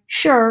be like,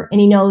 sure.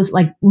 And he knows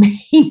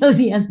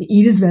he has to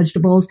eat his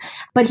vegetables,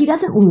 but he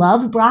doesn't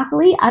love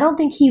broccoli. I don't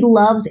think he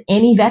loves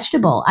any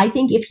vegetable. I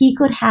think if he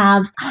could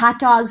have hot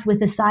dogs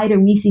with a side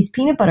of Reese's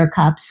peanut butter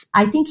cups,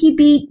 I think he'd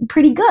be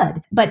pretty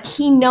good. But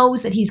he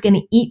knows that he's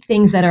going to eat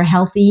things that are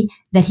healthy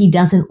that he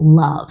doesn't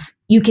love.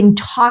 You can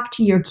talk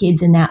to your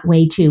kids in that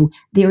way too.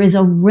 There is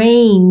a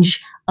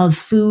range of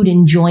food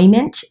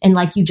enjoyment. And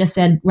like you just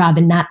said,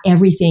 Robin, not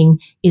everything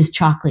is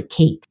chocolate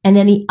cake. And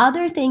then the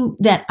other thing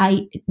that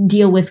I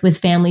deal with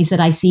families that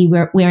I see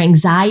where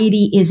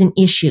anxiety is an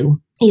issue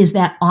is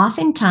that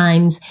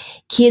oftentimes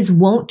kids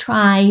won't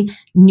try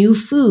new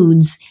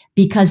foods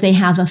because they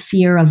have a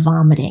fear of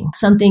vomiting,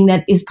 something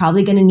that is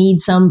probably going to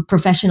need some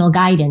professional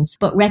guidance,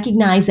 but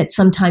recognize that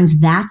sometimes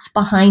that's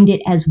behind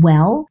it as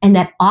well. And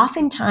that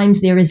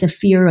oftentimes there is a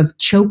fear of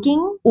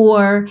choking,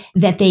 or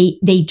that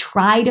they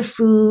tried a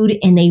food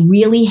and they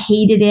really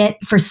hated it.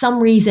 For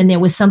some reason, there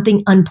was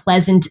something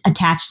unpleasant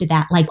attached to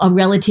that, like a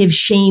relative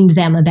shamed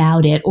them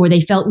about it, or they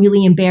felt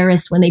really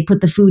embarrassed when they put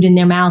the food in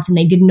their mouth and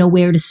they didn't know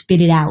where to spit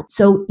it out.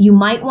 So you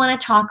might want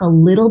to talk a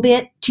little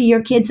bit to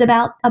your kids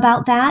about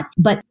that.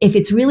 But if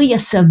it's really a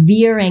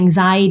severe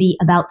anxiety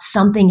about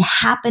something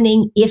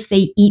happening if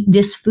they eat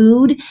this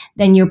food,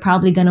 then you're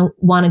probably going to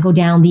want to go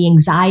down the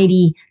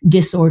anxiety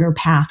disorder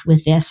path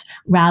with this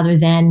rather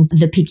than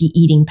the picky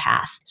eating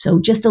path. So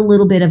just a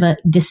little bit of a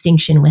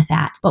distinction with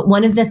that. But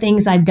one of the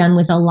things I've done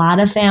with a lot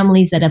of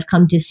families that have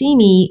come to see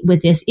me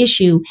with this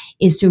issue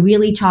is to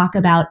really talk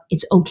about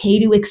it's okay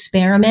to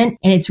experiment,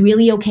 and it's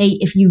really okay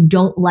if you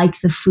don't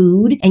like the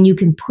food, and you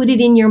can put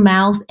it in your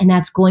mouth and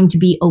that's going to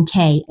be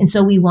okay. And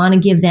so we want to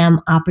give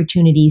them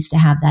opportunities to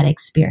have that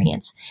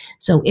experience.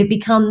 So it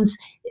becomes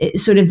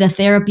sort of the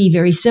therapy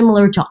very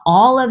similar to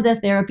all of the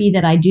therapy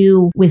that I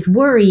do with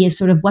worry is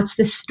sort of what's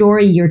the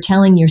story you're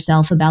telling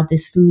yourself about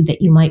this food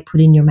that you might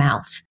put in your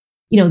mouth.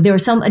 You know, there are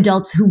some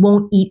adults who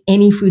won't eat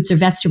any fruits or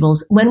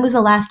vegetables. When was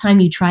the last time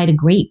you tried a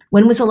grape?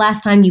 When was the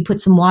last time you put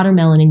some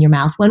watermelon in your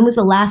mouth? When was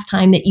the last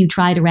time that you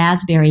tried a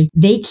raspberry?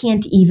 They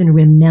can't even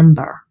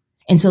remember.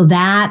 And so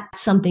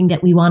that's something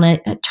that we want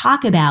to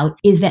talk about,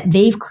 is that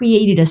they've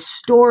created a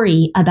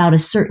story about a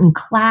certain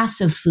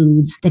class of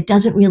foods that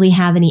doesn't really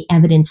have any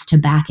evidence to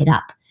back it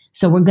up.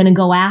 So we're going to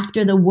go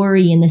after the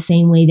worry in the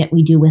same way that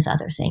we do with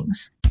other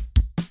things.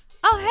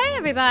 Oh, hey,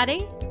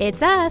 everybody.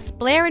 It's us,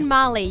 Blair and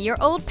Molly, your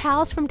old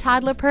pals from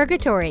Toddler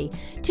Purgatory.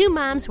 Two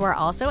moms who are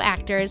also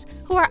actors,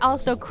 who are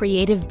also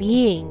creative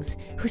beings,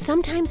 who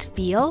sometimes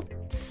feel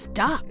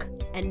stuck.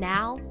 And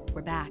now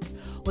we're back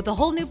with a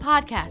whole new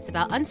podcast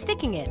about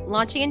unsticking it,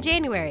 launching in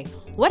January.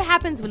 What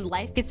happens when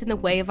life gets in the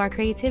way of our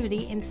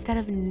creativity instead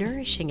of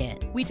nourishing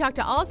it? We talk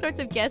to all sorts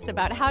of guests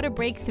about how to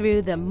break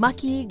through the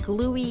mucky,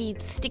 gluey,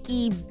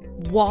 sticky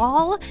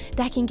wall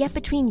that can get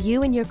between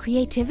you and your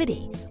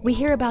creativity. We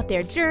hear about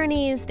their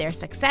journeys, their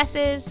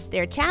successes,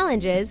 their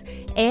challenges,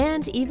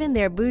 and even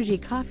their bougie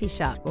coffee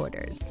shop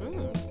orders.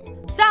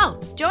 So,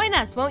 join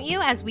us, won't you,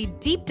 as we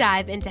deep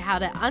dive into how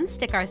to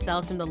unstick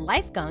ourselves from the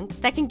life gunk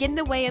that can get in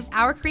the way of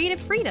our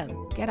creative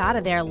freedom. Get out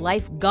of there,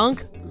 life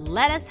gunk.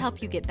 Let us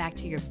help you get back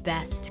to your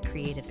best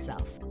creative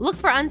self. Look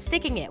for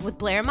Unsticking It with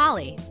Blair and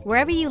Molly,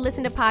 wherever you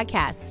listen to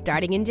podcasts,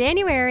 starting in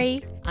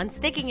January.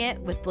 Unsticking It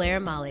with Blair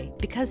and Molly,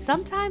 because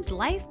sometimes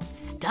life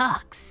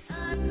sucks.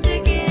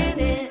 Unsticking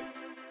it.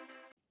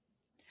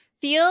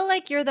 Feel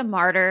like you're the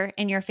martyr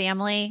in your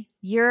family?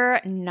 You're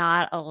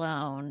not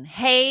alone.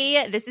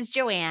 Hey, this is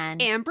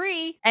Joanne. And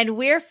Bree. And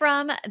we're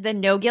from the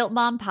No Guilt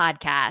Mom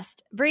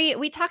podcast. Bree,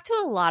 we talk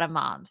to a lot of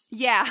moms.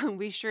 Yeah,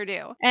 we sure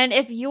do. And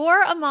if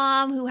you're a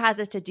mom who has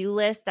a to-do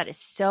list that is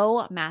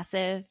so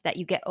massive that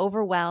you get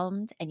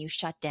overwhelmed and you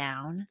shut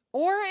down,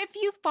 or if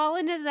you've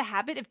fallen into the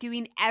habit of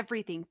doing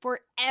everything for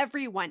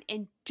everyone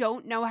and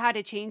don't know how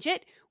to change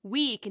it,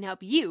 we can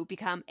help you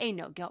become a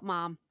no-guilt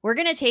mom. We're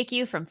going to take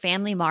you from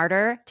family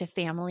martyr to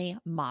family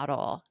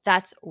model.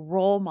 That's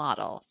role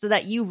model, so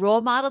that you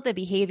role model the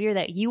behavior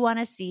that you want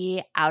to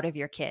see out of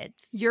your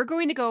kids. You're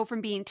going to go from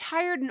being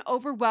tired and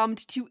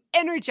overwhelmed to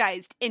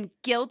energized and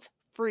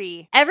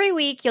guilt-free. Every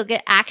week, you'll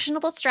get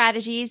actionable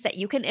strategies that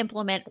you can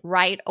implement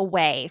right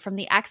away from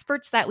the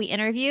experts that we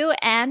interview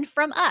and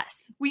from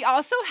us. We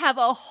also have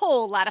a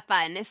whole lot of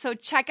fun, so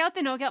check out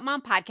the No Guilt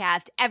Mom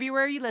podcast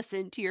everywhere you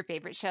listen to your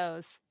favorite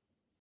shows.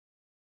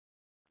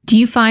 Do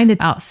you find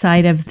that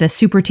outside of the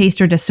super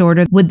taster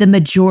disorder, would the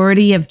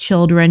majority of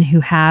children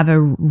who have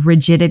a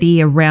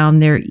rigidity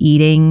around their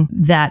eating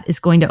that is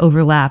going to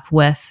overlap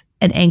with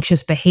an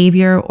anxious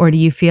behavior? Or do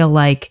you feel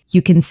like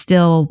you can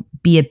still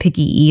be a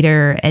picky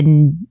eater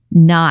and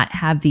not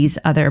have these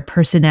other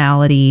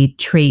personality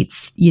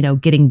traits,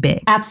 getting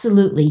big?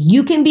 Absolutely.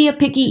 You can be a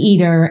picky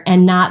eater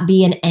and not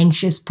be an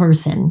anxious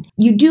person.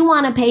 You do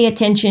want to pay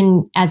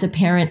attention as a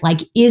parent,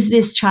 like, is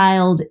this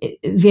child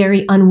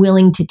very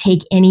unwilling to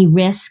take any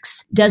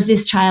risks? Does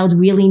this child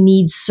really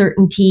need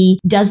certainty?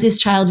 Does this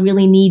child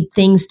really need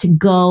things to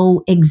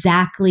go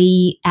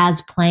exactly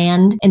as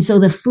planned? And so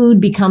the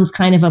food becomes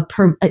kind of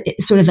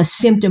sort of a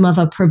symptom of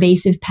a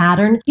pervasive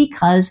pattern,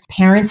 because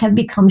parents have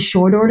become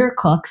short order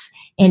cooks.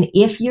 And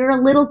if you're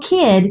a little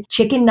kid,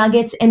 chicken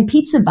nuggets and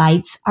pizza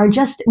bites are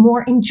just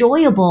more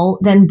enjoyable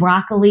than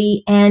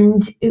broccoli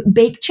and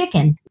baked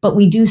chicken. But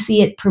we do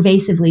see it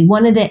pervasively.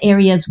 One of the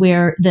areas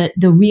where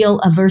the real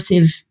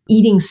aversive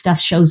eating stuff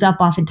shows up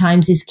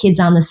oftentimes is kids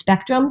on the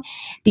spectrum,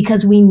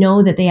 because we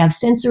know that they have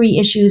sensory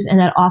issues and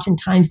that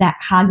oftentimes that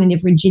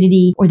cognitive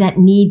rigidity or that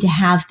need to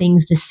have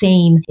things the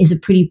same is a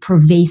pretty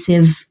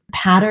pervasive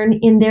pattern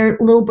in their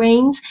little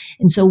brains.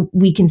 And so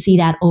we can see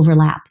that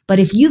overlap. But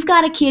if you've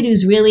got a kid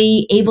who's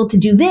really able to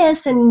do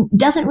this and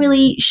doesn't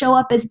really show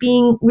up as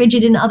being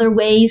rigid in other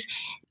ways,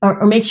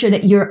 or make sure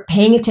that you're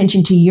paying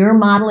attention to your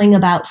modeling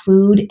about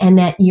food and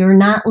that you're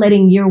not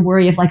letting your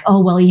worry of like,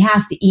 oh, well, he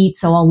has to eat,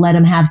 so I'll let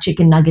him have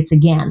chicken nuggets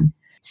again.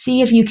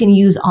 See if you can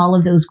use all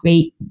of those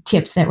great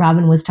tips that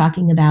Robin was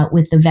talking about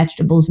with the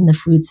vegetables and the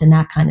fruits and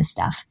that kind of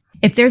stuff.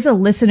 If there's a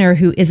listener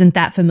who isn't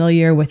that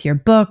familiar with your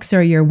books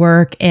or your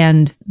work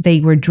and they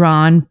were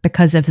drawn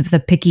because of the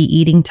picky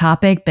eating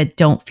topic, but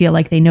don't feel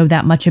like they know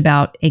that much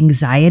about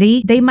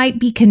anxiety, they might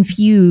be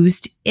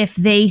confused if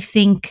they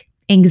think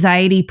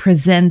anxiety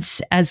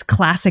presents as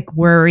classic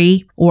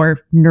worry or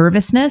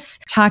nervousness.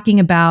 Talking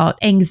about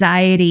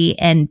anxiety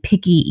and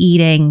picky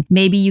eating,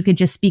 maybe you could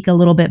just speak a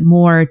little bit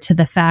more to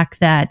the fact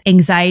that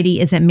anxiety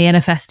isn't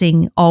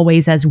manifesting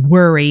always as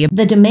worry.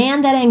 The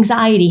demand that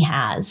anxiety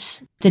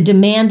has, the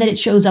demand that it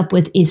shows up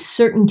with is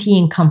certainty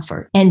and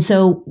comfort. And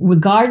so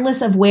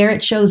regardless of where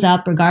it shows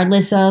up,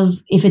 regardless of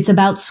if it's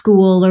about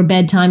school or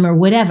bedtime or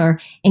whatever,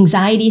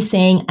 anxiety is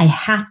saying, I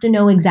have to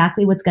know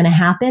exactly what's going to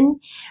happen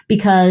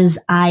because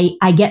I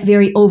get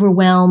very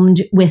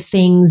overwhelmed with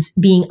things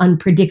being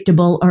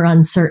unpredictable or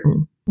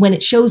uncertain. When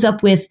it shows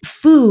up with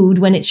food,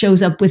 when it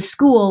shows up with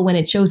school, when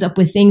it shows up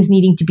with things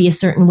needing to be a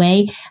certain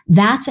way,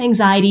 that's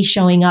anxiety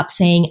showing up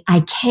saying,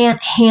 I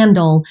can't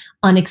handle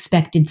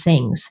unexpected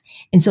things.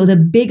 And so the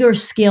bigger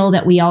skill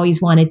that we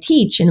always want to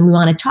teach and we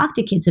want to talk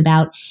to kids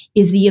about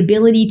is the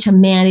ability to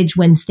manage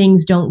when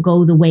things don't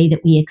go the way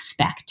that we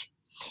expect.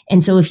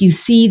 And so if you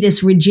see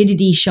this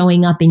rigidity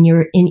showing up in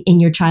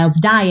your child's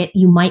diet,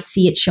 you might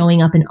see it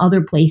showing up in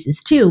other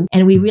places too.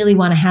 And we really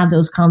want to have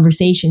those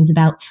conversations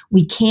about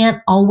we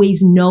can't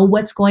always know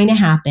what's going to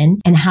happen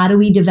and how do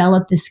we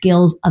develop the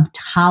skills of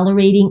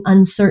tolerating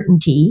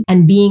uncertainty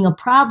and being a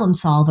problem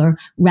solver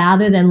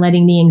rather than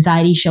letting the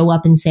anxiety show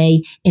up and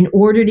say, in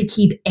order to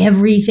keep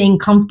everything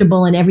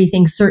comfortable and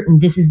everything certain,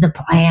 this is the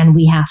plan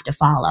we have to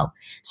follow.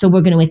 So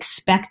we're going to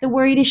expect the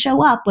worry to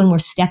show up when we're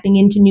stepping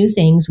into new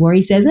things.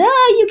 Worry says,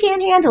 you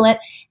can't handle it.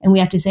 And we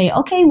have to say,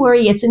 okay,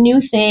 worry, it's a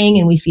new thing.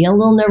 And we feel a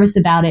little nervous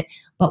about it,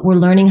 but we're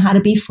learning how to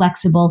be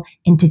flexible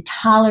and to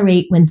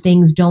tolerate when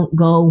things don't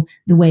go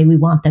the way we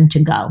want them to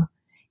go.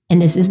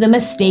 And this is the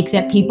mistake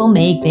that people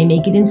make. They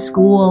make it in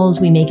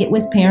schools. We make it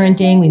with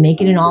parenting. We make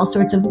it in all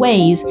sorts of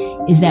ways,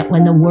 is that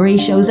when the worry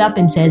shows up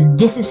and says,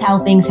 this is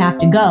how things have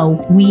to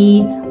go,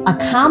 we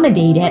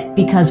accommodate it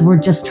because we're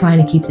just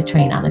trying to keep the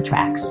train on the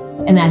tracks.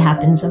 And that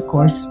happens, of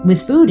course,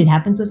 with food. It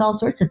happens with all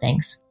sorts of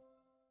things.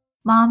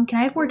 Mom, can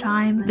I have more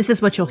time? This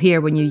is what you'll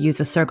hear when you use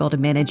a circle to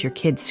manage your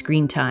kids'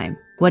 screen time.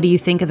 What do you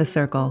think of the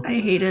circle? I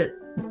hate it.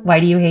 Why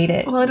do you hate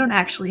it? Well, I don't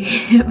actually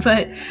hate it,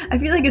 but I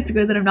feel like it's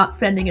good that I'm not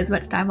spending as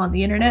much time on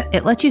the internet.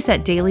 It lets you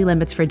set daily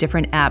limits for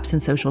different apps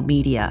and social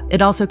media.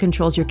 It also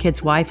controls your kids'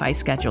 Wi-Fi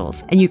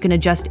schedules, and you can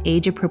adjust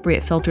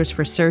age-appropriate filters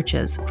for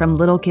searches from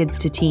little kids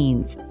to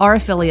teens. Our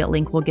affiliate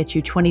link will get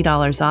you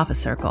 $20 off a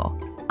circle.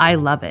 I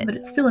love it. But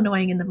it's still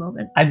annoying in the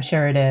moment. I'm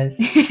sure it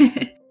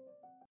is.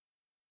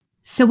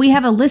 So we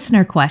have a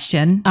listener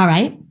question. All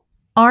right.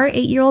 Our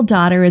 8-year-old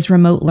daughter is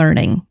remote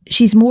learning.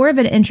 She's more of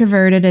an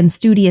introverted and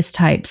studious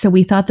type, so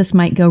we thought this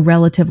might go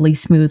relatively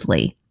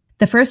smoothly.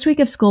 The first week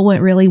of school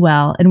went really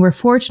well, and we're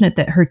fortunate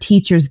that her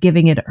teacher's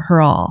giving it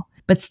her all.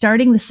 But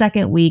starting the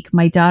second week,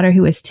 my daughter,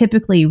 who is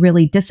typically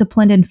really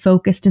disciplined and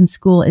focused in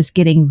school, is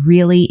getting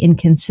really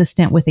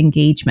inconsistent with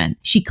engagement.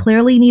 She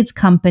clearly needs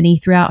company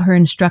throughout her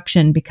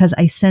instruction because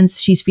I sense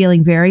she's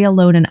feeling very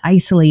alone and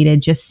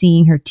isolated just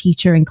seeing her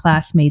teacher and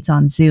classmates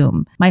on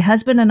Zoom. My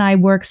husband and I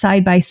work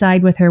side by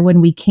side with her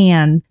when we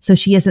can, so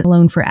she isn't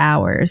alone for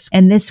hours.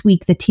 And this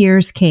week, the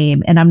tears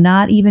came, and I'm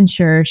not even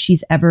sure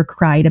she's ever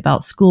cried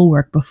about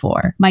schoolwork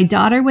before. My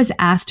daughter was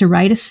asked to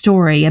write a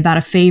story about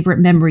a favorite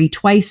memory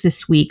twice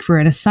this week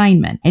for an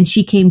assignment, and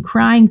she came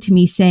crying to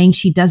me saying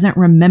she doesn't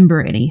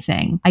remember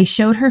anything. I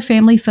showed her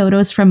family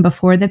photos from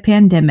before the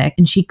pandemic,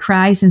 and she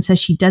cries and says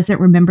she doesn't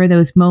remember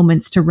those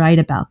moments to write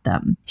about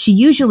them. She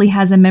usually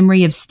has a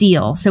memory of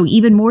steel, so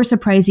even more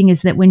surprising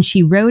is that when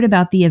she wrote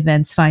about the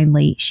events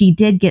finally, she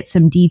did get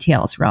some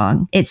details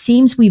wrong. It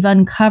seems we've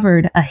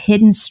uncovered a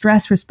hidden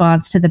stress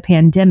response to the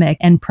pandemic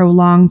and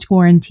prolonged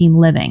quarantine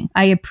living.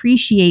 I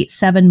appreciate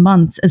 7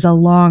 months is a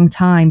long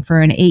time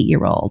for an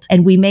 8-year-old,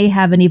 and we may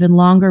have an even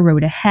longer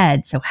road ahead.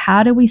 So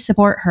how do we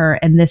support her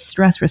in this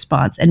stress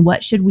response, and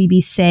what should we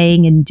be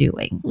saying and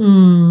doing?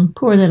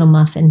 Poor little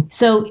muffin.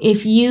 So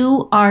if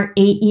you are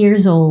 8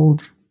 years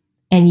old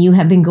and you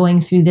have been going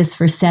through this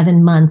for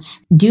 7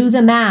 months, do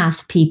the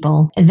math,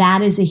 people.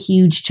 That is a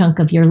huge chunk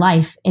of your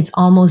life. It's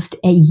almost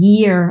a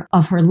year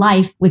of her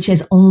life, which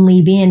has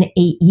only been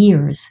 8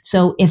 years.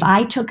 So if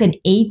I took an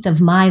eighth of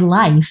my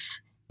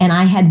life and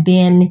I had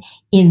been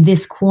in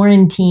this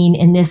quarantine,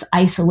 in this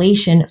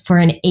isolation for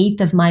an eighth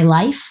of my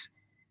life,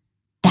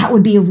 that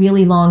would be a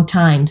really long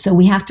time. So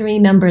we have to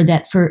remember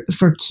that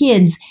for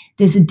kids,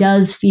 this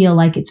does feel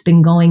like it's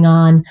been going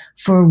on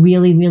for a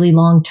really, really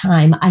long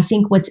time. I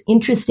think what's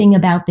interesting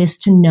about this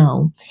to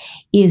know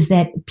is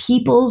that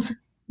people's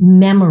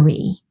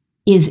memory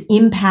is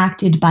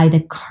impacted by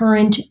the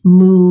current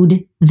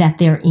mood that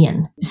they're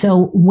in.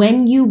 So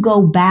when you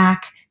go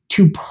back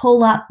to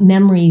pull up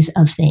memories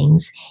of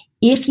things,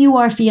 if you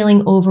are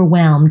feeling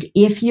overwhelmed,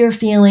 if you're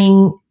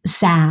feeling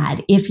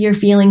sad, if you're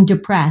feeling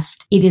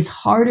depressed, it is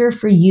harder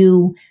for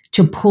you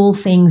to pull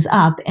things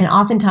up, and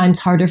oftentimes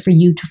harder for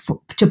you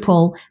to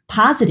pull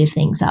positive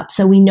things up.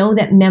 So we know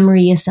that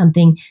memory is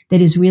something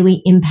that is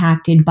really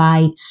impacted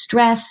by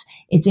stress.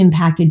 It's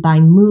impacted by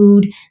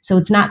mood. So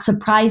it's not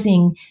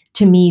surprising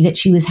to me that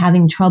she was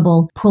having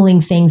trouble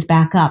pulling things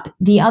back up.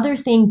 The other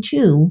thing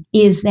too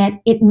is that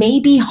it may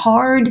be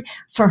hard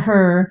for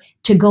her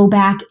to go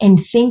back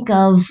and think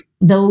of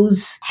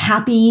those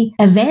happy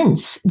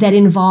events that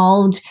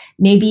involved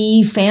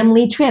maybe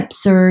family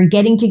trips or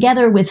getting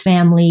together with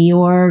family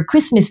or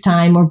Christmas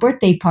time or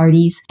birthday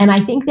parties. And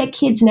I think that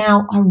kids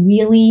now are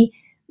really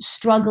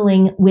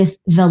struggling with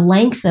the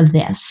length of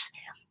this.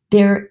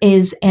 There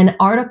is an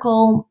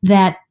article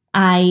that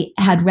I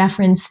had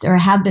referenced or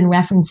have been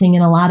referencing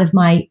in a lot of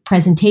my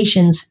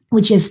presentations,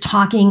 which is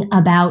talking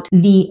about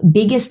the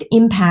biggest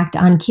impact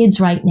on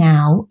kids right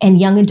now and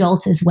young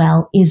adults as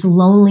well is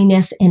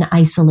loneliness and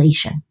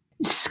isolation.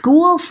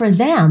 School for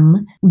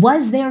them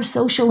was their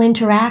social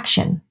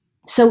interaction.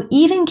 So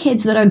even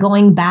kids that are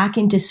going back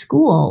into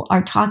school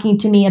are talking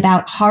to me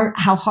about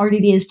how hard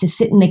it is to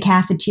sit in the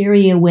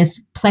cafeteria with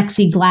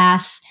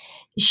plexiglass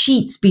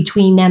sheets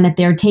between them at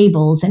their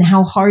tables, and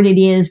how hard it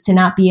is to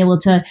not be able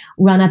to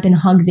run up and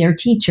hug their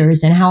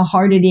teachers, and how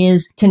hard it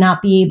is to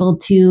not be able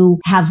to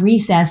have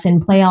recess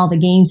and play all the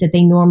games that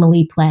they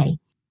normally play.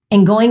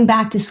 And going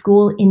back to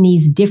school in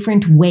these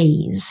different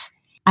ways,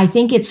 I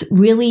think it's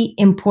really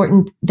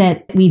important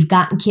that we've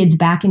gotten kids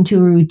back into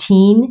a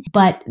routine,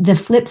 but the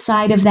flip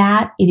side of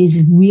that, it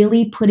is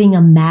really putting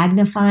a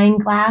magnifying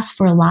glass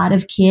for a lot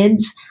of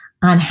kids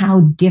on how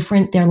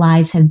different their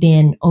lives have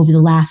been over the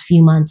last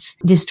few months.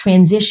 This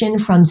transition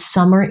from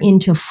summer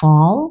into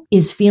fall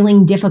is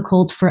feeling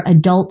difficult for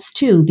adults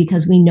too,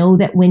 because we know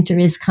that winter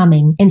is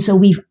coming. And so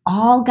we've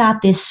all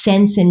got this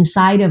sense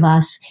inside of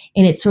us,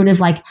 and it's sort of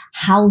like,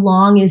 how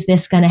long is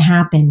this going to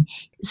happen?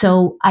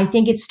 So I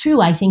think it's true.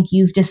 I think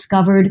you've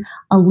discovered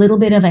a little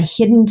bit of a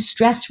hidden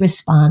stress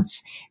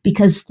response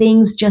because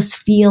things just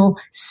feel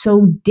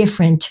so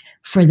different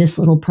for this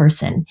little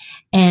person.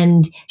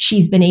 And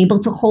she's been able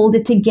to hold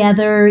it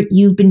together.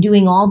 You've been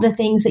doing all the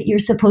things that you're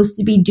supposed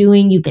to be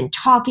doing. You've been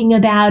talking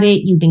about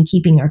it. You've been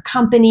keeping her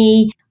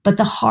company. But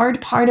the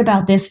hard part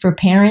about this for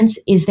parents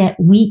is that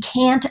we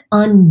can't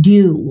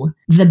undo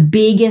the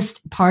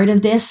biggest part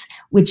of this,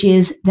 which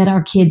is that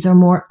our kids are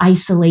more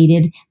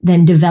isolated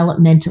than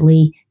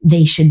developmentally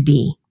they should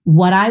be.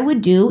 What I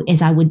would do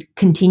is I would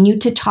continue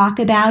to talk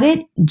about it,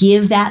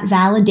 give that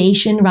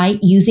validation, right?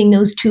 Using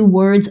those two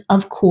words,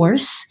 of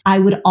course. I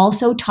would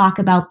also talk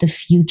about the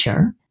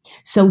future.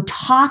 So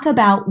talk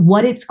about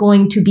what it's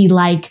going to be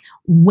like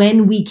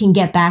when we can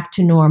get back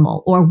to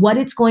normal, or what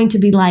it's going to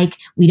be like.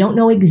 We don't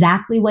know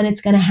exactly when it's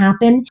going to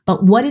happen,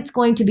 but what it's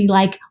going to be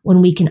like when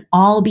we can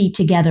all be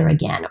together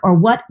again, or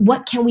what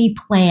can we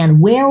plan?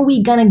 Where are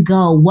we going to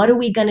go? What are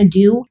we going to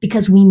do?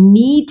 Because we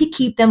need to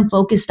keep them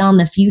focused on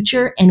the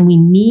future, and we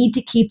need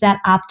to keep that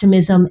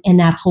optimism and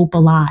that hope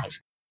alive.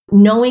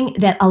 Knowing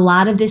that a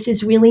lot of this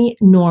is really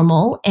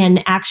normal,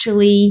 and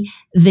actually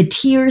the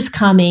tears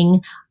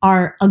coming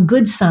are a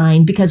good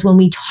sign, because when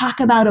we talk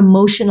about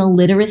emotional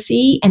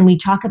literacy and we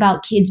talk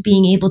about kids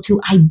being able to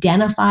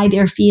identify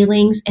their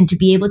feelings and to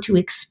be able to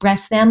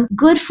express them,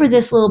 good for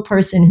this little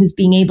person who's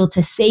being able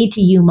to say to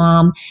you,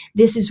 Mom,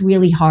 this is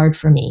really hard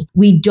for me.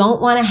 We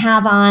don't want to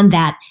have on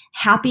that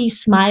happy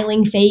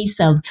smiling face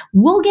of,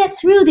 we'll get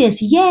through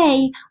this,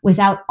 yay,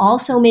 without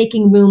also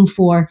making room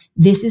for,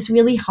 this is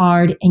really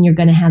hard and you're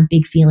going to have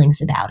big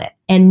feelings about it.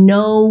 And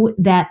know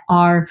that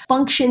our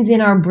functions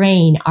in our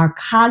brain, our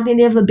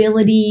cognitive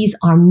abilities,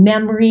 our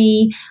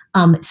memory,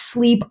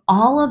 sleep,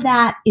 all of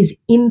that is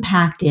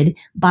impacted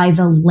by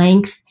the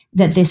length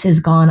that this has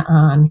gone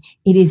on.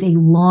 It is a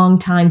long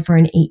time for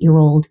an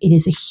 8-year-old. It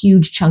is a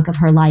huge chunk of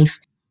her life.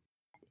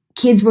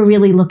 Kids were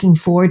really looking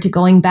forward to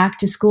going back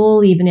to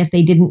school, even if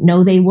they didn't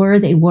know they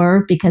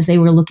were, because they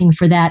were looking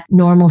for that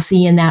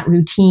normalcy and that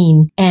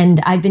routine. And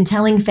I've been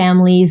telling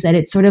families that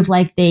it's sort of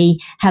like they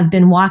have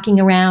been walking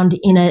around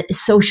in a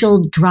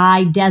social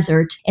dry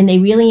desert, and they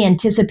really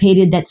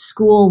anticipated that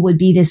school would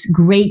be this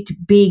great,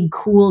 big,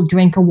 cool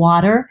drink of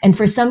water. And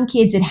for some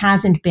kids, it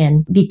hasn't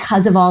been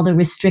because of all the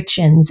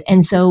restrictions.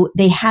 And so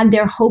they had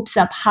their hopes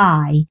up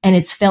high, and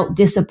it's felt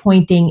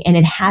disappointing, and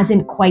it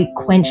hasn't quite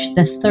quenched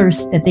the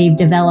thirst that they've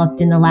developed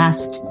in the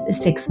last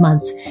 6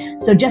 months.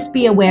 So just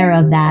be aware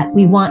of that.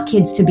 We want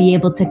kids to be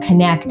able to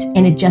connect,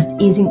 and it just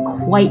isn't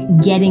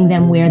quite getting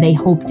them where they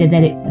hoped that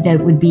it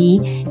would be.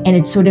 And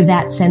it's sort of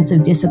that sense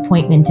of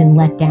disappointment and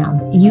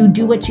letdown. You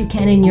do what you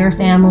can in your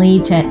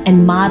family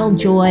and model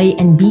joy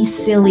and be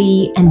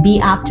silly and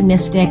be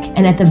optimistic.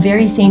 And at the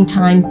very same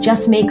time,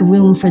 just make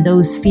room for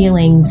those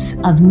feelings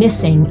of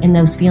missing and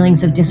those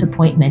feelings of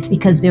disappointment,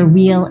 because they're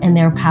real and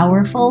they're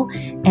powerful,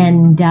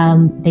 and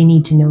they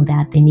need to know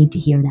that. They need to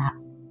hear that.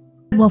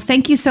 Well,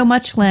 thank you so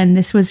much, Lynn.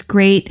 This was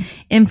great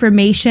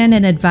information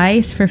and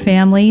advice for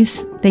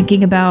families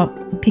thinking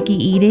about picky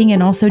eating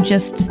and also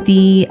just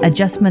the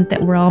adjustment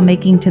that we're all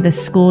making to the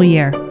school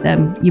year.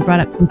 You brought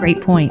up some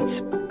great points.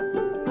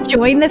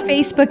 Join the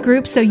Facebook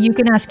group so you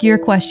can ask your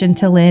question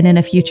to Lynn in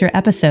a future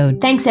episode.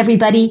 Thanks,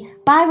 everybody.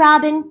 Bye,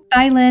 Robin.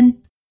 Bye, Lynn.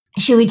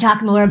 Should we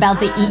talk more about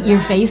the Eat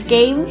Your Face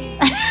game?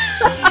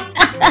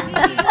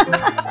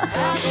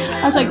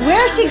 I was like,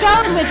 where's she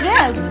going with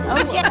this?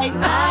 Okay.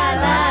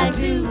 I like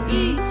to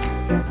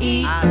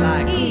eat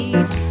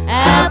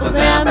apples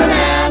and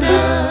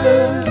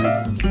bananas.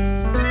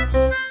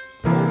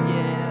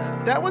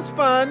 Yeah, that was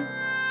fun.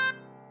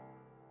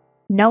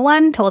 No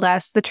one told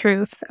us the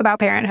truth about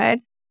parenthood.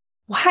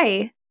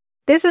 Why?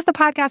 This is the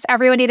podcast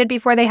everyone needed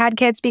before they had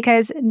kids,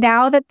 because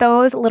now that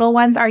those little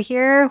ones are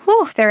here,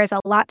 there is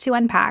a lot to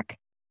unpack.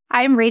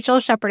 I'm Rachel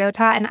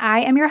Shepardota, and I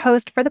am your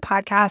host for the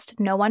podcast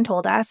No One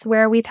Told Us,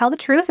 where we tell the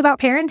truth about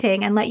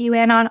parenting and let you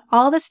in on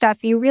all the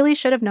stuff you really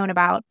should have known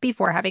about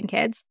before having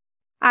kids.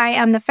 I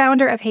am the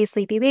founder of Hey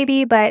Sleepy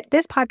Baby, but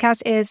this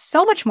podcast is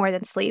so much more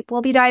than sleep.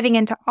 We'll be diving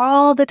into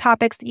all the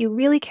topics that you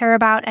really care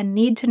about and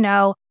need to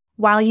know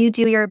while you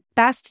do your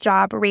best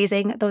job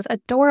raising those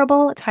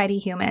adorable, tiny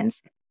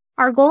humans.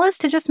 Our goal is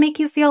to just make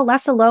you feel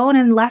less alone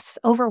and less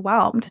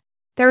overwhelmed.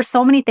 There are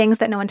so many things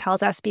that no one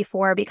tells us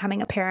before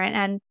becoming a parent,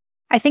 and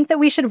I think that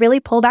we should really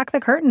pull back the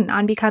curtain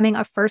on becoming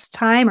a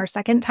first-time or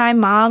second-time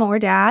mom or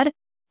dad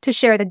to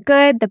share the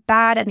good, the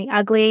bad, and the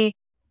ugly.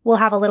 We'll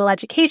have a little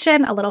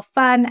education, a little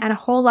fun, and a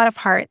whole lot of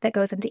heart that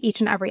goes into each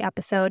and every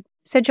episode.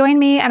 So join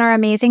me and our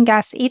amazing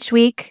guests each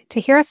week to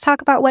hear us talk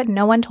about what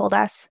no one told us.